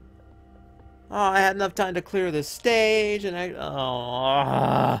 Oh, I had enough time to clear this stage, and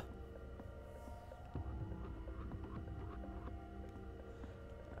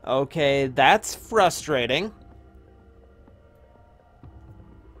Okay, that's frustrating.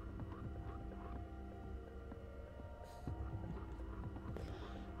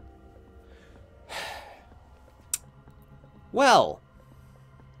 Well,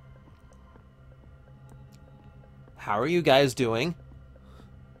 how are you guys doing?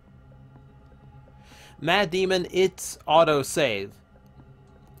 Mad Demon, it's auto-save.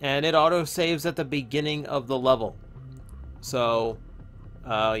 And it auto-saves at the beginning of the level. So,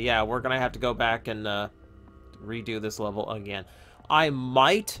 yeah, we're gonna have to go back and redo this level again. I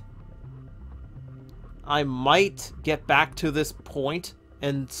might get back to this point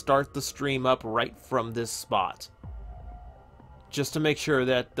and start the stream up right from this spot. Just to make sure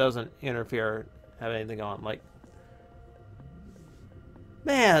that doesn't interfere, have anything on. Like,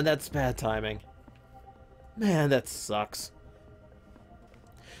 man, that's bad timing. Man, that sucks.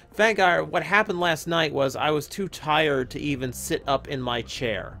 Vanguard, what happened last night was I was too tired to even sit up in my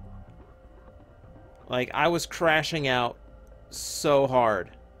chair. Like, I was crashing out so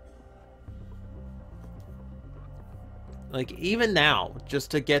hard. Like, even now, just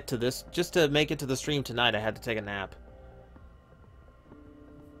to get to this, just to make it to the stream tonight, I had to take a nap.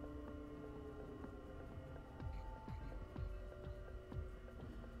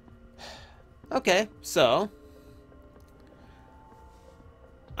 Okay, so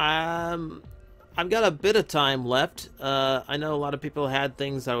I've got a bit of time left. I know a lot of people had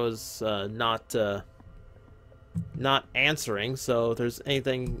things I was not answering, so if there's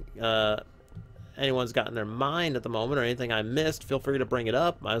anything anyone's got in their mind at the moment or anything I missed, feel free to bring it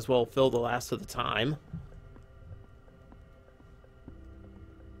up. Might as well fill the last of the time.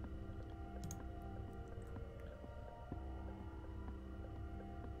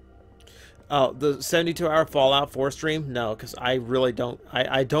 Oh, the 72-hour Fallout 4 stream? No, because I really don't...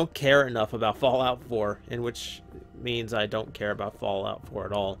 I don't care enough about Fallout 4, in which means I don't care about Fallout 4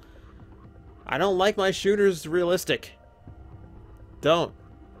 at all. I don't like my shooters realistic. Don't.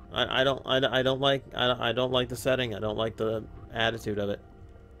 I don't like the setting. I don't like the attitude of it.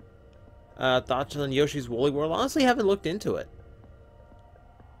 Thoughts on Yoshi's Woolly World? Honestly, haven't looked into it.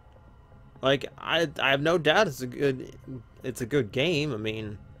 Like, I have no doubt it's a good game. I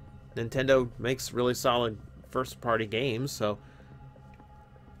mean, Nintendo makes really solid first-party games, so...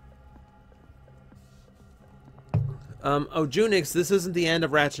 Oh, Junix, this isn't the end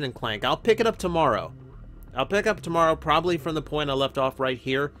of Ratchet & Clank. I'll pick it up tomorrow. I'll pick up tomorrow, probably from the point I left off right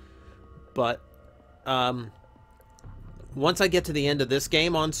here. But, once I get to the end of this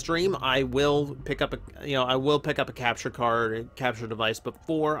game on stream, I will pick up a capture card, a capture device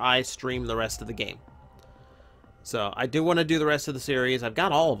before I stream the rest of the game. So, I do want to do the rest of the series. I've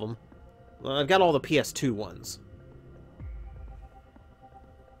got all of them. Well, I've got all the PS2 ones.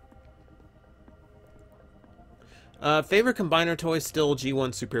 Favorite combiner toy still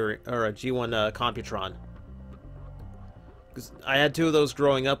G1 Superior, or a G1 Computron. Because I had two of those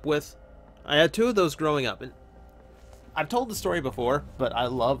growing up and I've told the story before, but I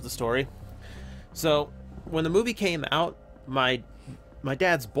love the story. So, when the movie came out, my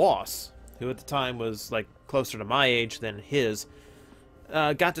dad's boss, who at the time was like closer to my age than his,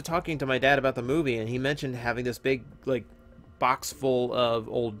 got to talking to my dad about the movie, and he mentioned having this big like box full of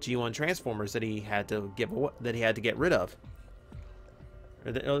old G1 Transformers that he had to get rid of,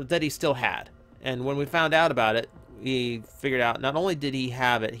 or that he still had. And when we found out about it, we figured out not only did he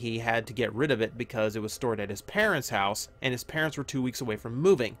have it, he had to get rid of it because it was stored at his parents' house, and his parents were 2 weeks away from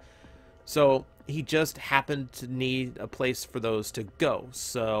moving. So he just happened to need a place for those to go.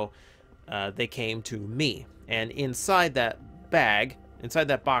 So they came to me. And inside that bag, inside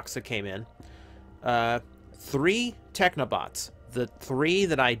that box that came in, 3 Technobots. The 3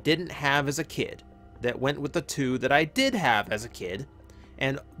 that I didn't have as a kid, that went with the 2 that I did have as a kid,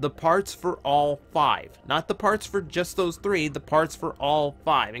 and the parts for all 5. Not the parts for just those 3, the parts for all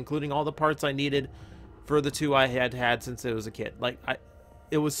 5, including all the parts I needed for the 2 I had had since I was a kid. Like,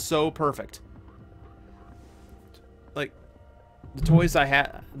 it was so perfect. Like, the toys I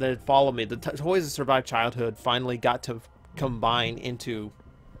had that followed me, the toys that survived childhood, finally got to combine into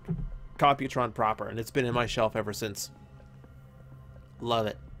Computron proper, and it's been in my shelf ever since. Love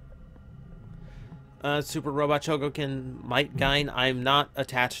it. Super Robot Chogokin Might Gain. I'm not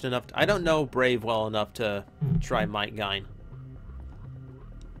attached enough. I don't know Brave well enough to try Might Gain.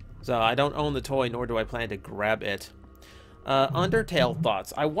 So I don't own the toy, nor do I plan to grab it. Undertale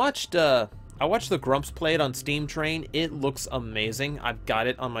thoughts. I watched the Grumps play it on Steam Train. It looks amazing. I've got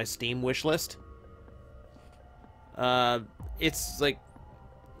it on my Steam wishlist. It's like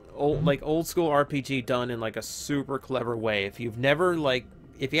old school RPG done in like a super clever way. If you've never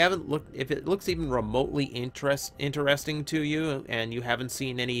if you haven't looked, if it looks even remotely interesting to you, and you haven't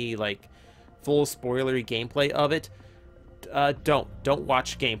seen any like full spoilery gameplay of it, don't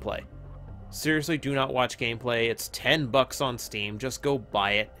watch gameplay. Seriously, do not watch gameplay. It's $10 on Steam. Just go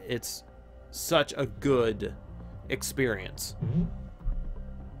buy it. It's such a good experience.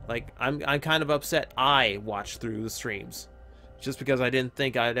 Like, I'm kind of upset I watched through the streams, just because I didn't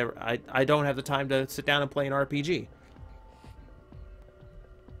think I'd ever. I don't have the time to sit down and play an RPG.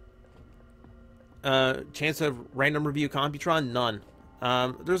 Chance of random review Computron? None.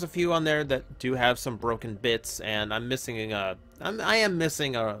 There's a few on there that do have some broken bits, and I'm missing I am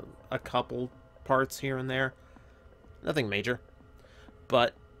missing a couple parts here and there. Nothing major,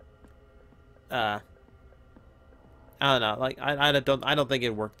 but I don't know. Like I don't think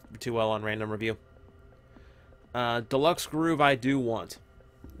it worked too well on random review. Deluxe Groove I do want.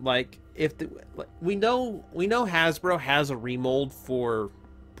 Like, if we know Hasbro has a remold for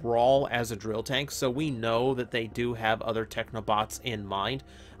Brawl as a drill tank, so we know that they do have other Technobots in mind.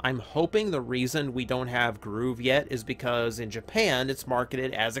 I'm hoping the reason we don't have Groove yet is because in Japan it's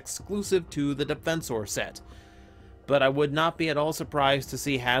marketed as exclusive to the Defensor set. But I would not be at all surprised to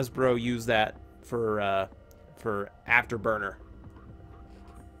see Hasbro use that for Afterburner.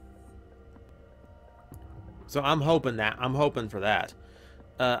 So I'm hoping for that.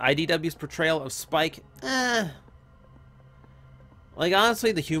 IDW's portrayal of Spike, like,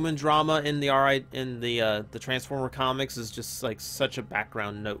 honestly, the human drama in the Transformer comics is just like such a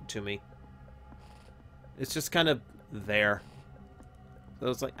background note to me. It's just kind of there. So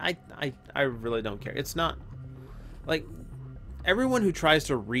it's like I really don't care. It's not like everyone who tries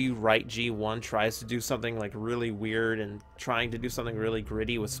to rewrite G1 tries to do something like really weird and trying to do something really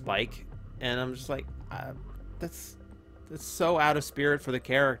gritty with Spike, and I'm just like, that's so out of spirit for the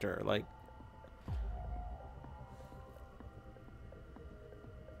character. Like,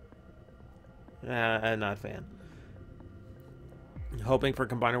 I'm not a fan. Hoping for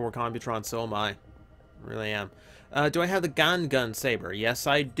Combiner War Computron, so am I. Really am. Do I have the Gun Saber? Yes,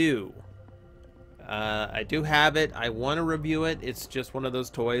 I do. I do have it. I want to review it. It's just one of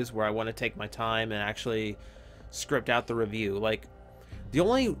those toys where I want to take my time and actually script out the review. Like, the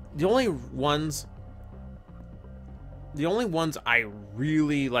only ones I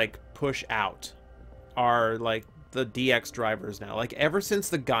really like push out are like the DX drivers now. Like, ever since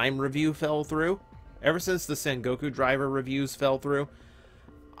the Gaim review fell through, ever since the Sengoku driver reviews fell through,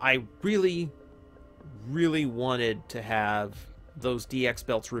 I really wanted to have those DX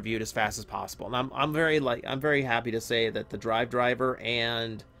belts reviewed as fast as possible. And I'm very happy to say that the Drive driver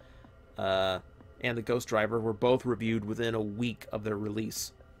and the Ghost driver were both reviewed within a week of their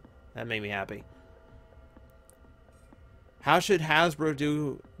release. That made me happy. How should Hasbro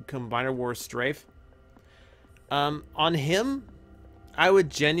do Combiner Wars Strafe? On him, I would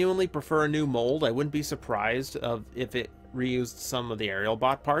genuinely prefer a new mold. I wouldn't be surprised if it reused some of the aerial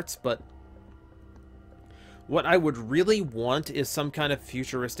bot parts, but what I would really want is some kind of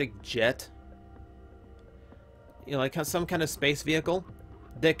futuristic jet. You know, like some kind of space vehicle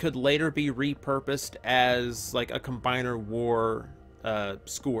that could later be repurposed as like a Combiner War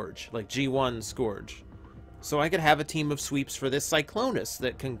Scourge, like G1 Scourge. So I could have a team of sweeps for this Cyclonus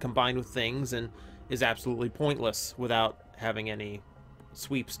that can combine with things and is absolutely pointless without having any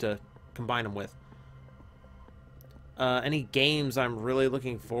sweeps to combine them with. Any games I'm really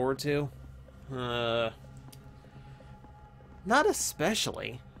looking forward to? Not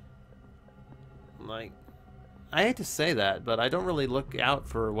especially. Like, I hate to say that, but I don't really look out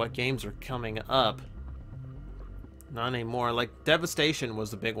for what games are coming up. Not anymore. Like, Devastation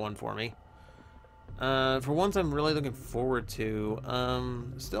was the big one for me. For ones I'm really looking forward to,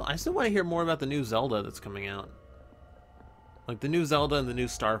 I still want to hear more about the new Zelda that's coming out. Like, the new Zelda and the new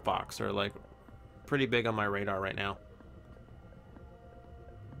Star Fox are, like, pretty big on my radar right now.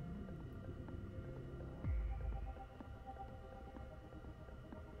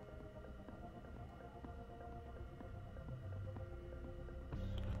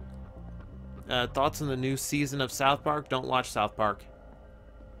 Thoughts on the new season of South Park? Don't watch South Park.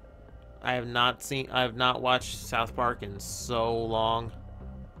 I have not watched South Park in so long.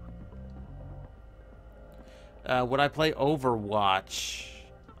 Would I play Overwatch?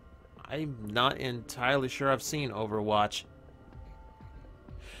 I'm not entirely sure I've seen Overwatch.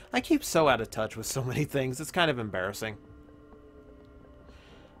 I keep so out of touch with so many things. It's kind of embarrassing.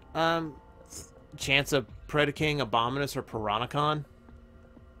 Chance of Predaking, Abominus, or Piranacon?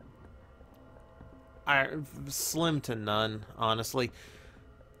 Slim to none, honestly.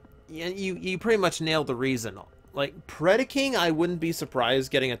 You pretty much nailed the reason. Like, Predaking, I wouldn't be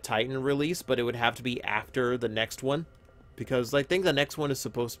surprised getting a Titan release, but it would have to be after the next one. Because I think the next one is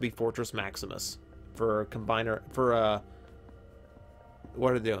supposed to be Fortress Maximus. For a combiner, for,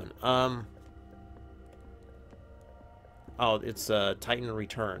 what are they doing? Oh, it's, Titan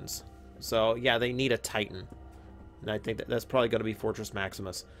Returns. So, yeah, they need a Titan. And I think that's probably going to be Fortress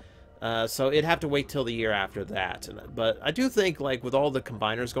Maximus. So it'd have to wait till the year after that. But I do think, like, with all the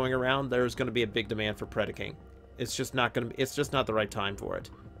combiners going around, there's going to be a big demand for Predaking. It's just not going to. It's just not the right time for it.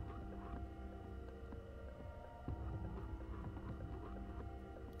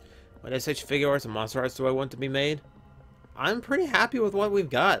 What SH figure arts and monster arts do I want to be made? I'm pretty happy with what we've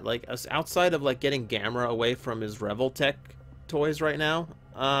got. Like, outside of, like, getting Gamera away from his Revoltech toys right now,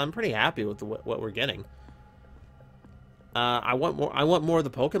 I'm pretty happy with what we're getting. I want more. I want more of the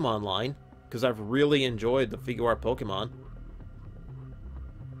Pokemon line because I've really enjoyed the figure art Pokemon.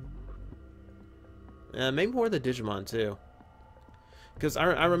 Maybe more of the Digimon too. Because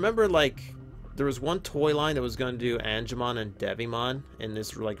I remember, like, there was one toy line that was going to do Angemon and Devimon in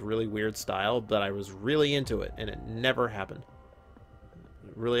this, like, really weird style, but I was really into it and it never happened.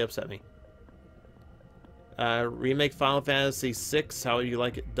 It really upset me. Remake Final Fantasy VI. How would you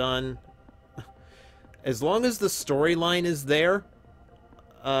like it done? As long as the storyline is there,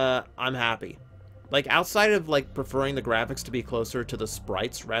 I'm happy. Like, outside of, like, preferring the graphics to be closer to the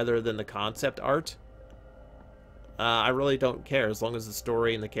sprites rather than the concept art, I really don't care as long as the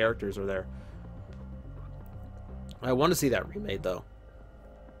story and the characters are there. I want to see that remade, though.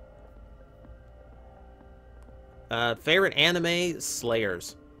 Favorite anime?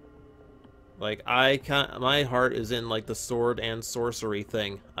 Slayers. Like, my heart is in, like, the sword and sorcery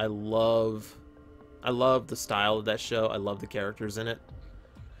thing. I love the style of that show. I love the characters in it.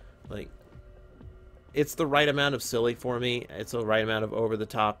 Like, it's the right amount of silly for me. It's the right amount of over the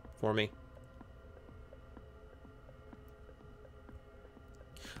top for me.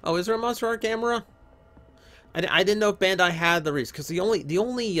 Oh, is there a Monster Art Gamera? I didn't know if Bandai had the release, because the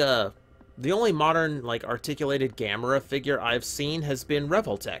only modern, like, articulated Gamera figure I've seen has been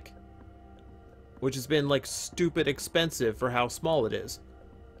Revoltech, which has been, like, stupid expensive for how small it is.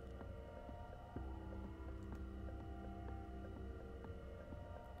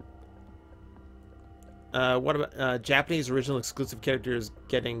 What about Japanese original exclusive characters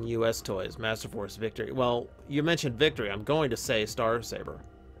getting US toys? Master Force, Victory. Well, you mentioned Victory. I'm going to say Star Saber.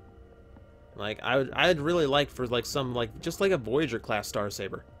 Like, I'd really like for, like, some, like, just like a Voyager class Star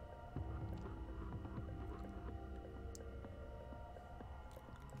Saber.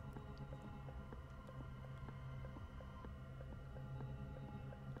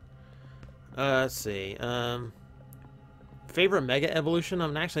 Let's see. Favorite Mega Evolution?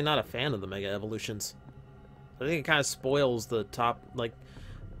 I'm actually not a fan of the Mega Evolutions. I think it kind of spoils the top, like,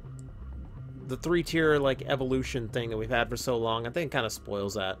 the 3-tier, like, evolution thing that we've had for so long. I think it kind of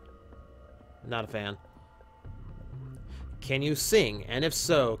spoils that. Not a fan. Can you sing? And if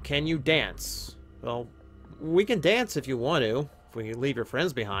so, can you dance? Well, we can dance if you want to, if we can leave your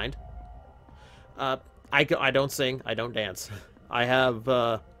friends behind. I don't sing. I don't dance. I have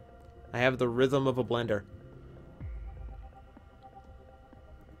the rhythm of a blender.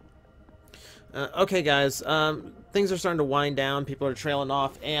 Okay, guys, things are starting to wind down. People are trailing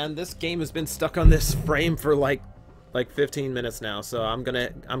off, and this game has been stuck on this frame for like 15 minutes now. So I'm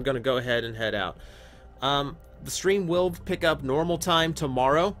gonna go ahead and head out. The stream will pick up normal time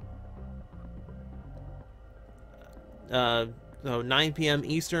tomorrow. So 9 p.m.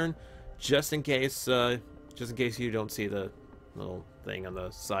 Eastern, just in case you don't see the little thing on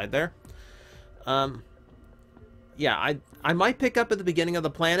the side there. yeah, I might pick up at the beginning of the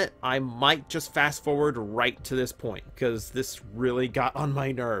planet. I might just fast forward right to this point, because this really got on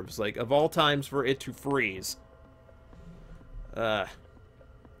my nerves. Like, of all times for it to freeze. So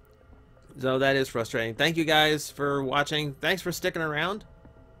that is frustrating. Thank you guys for watching. Thanks for sticking around,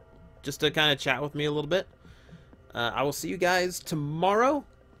 just to kind of chat with me a little bit. I will see you guys tomorrow,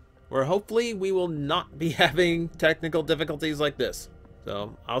 where hopefully we will not be having technical difficulties like this.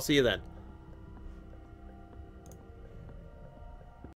 So, I'll see you then.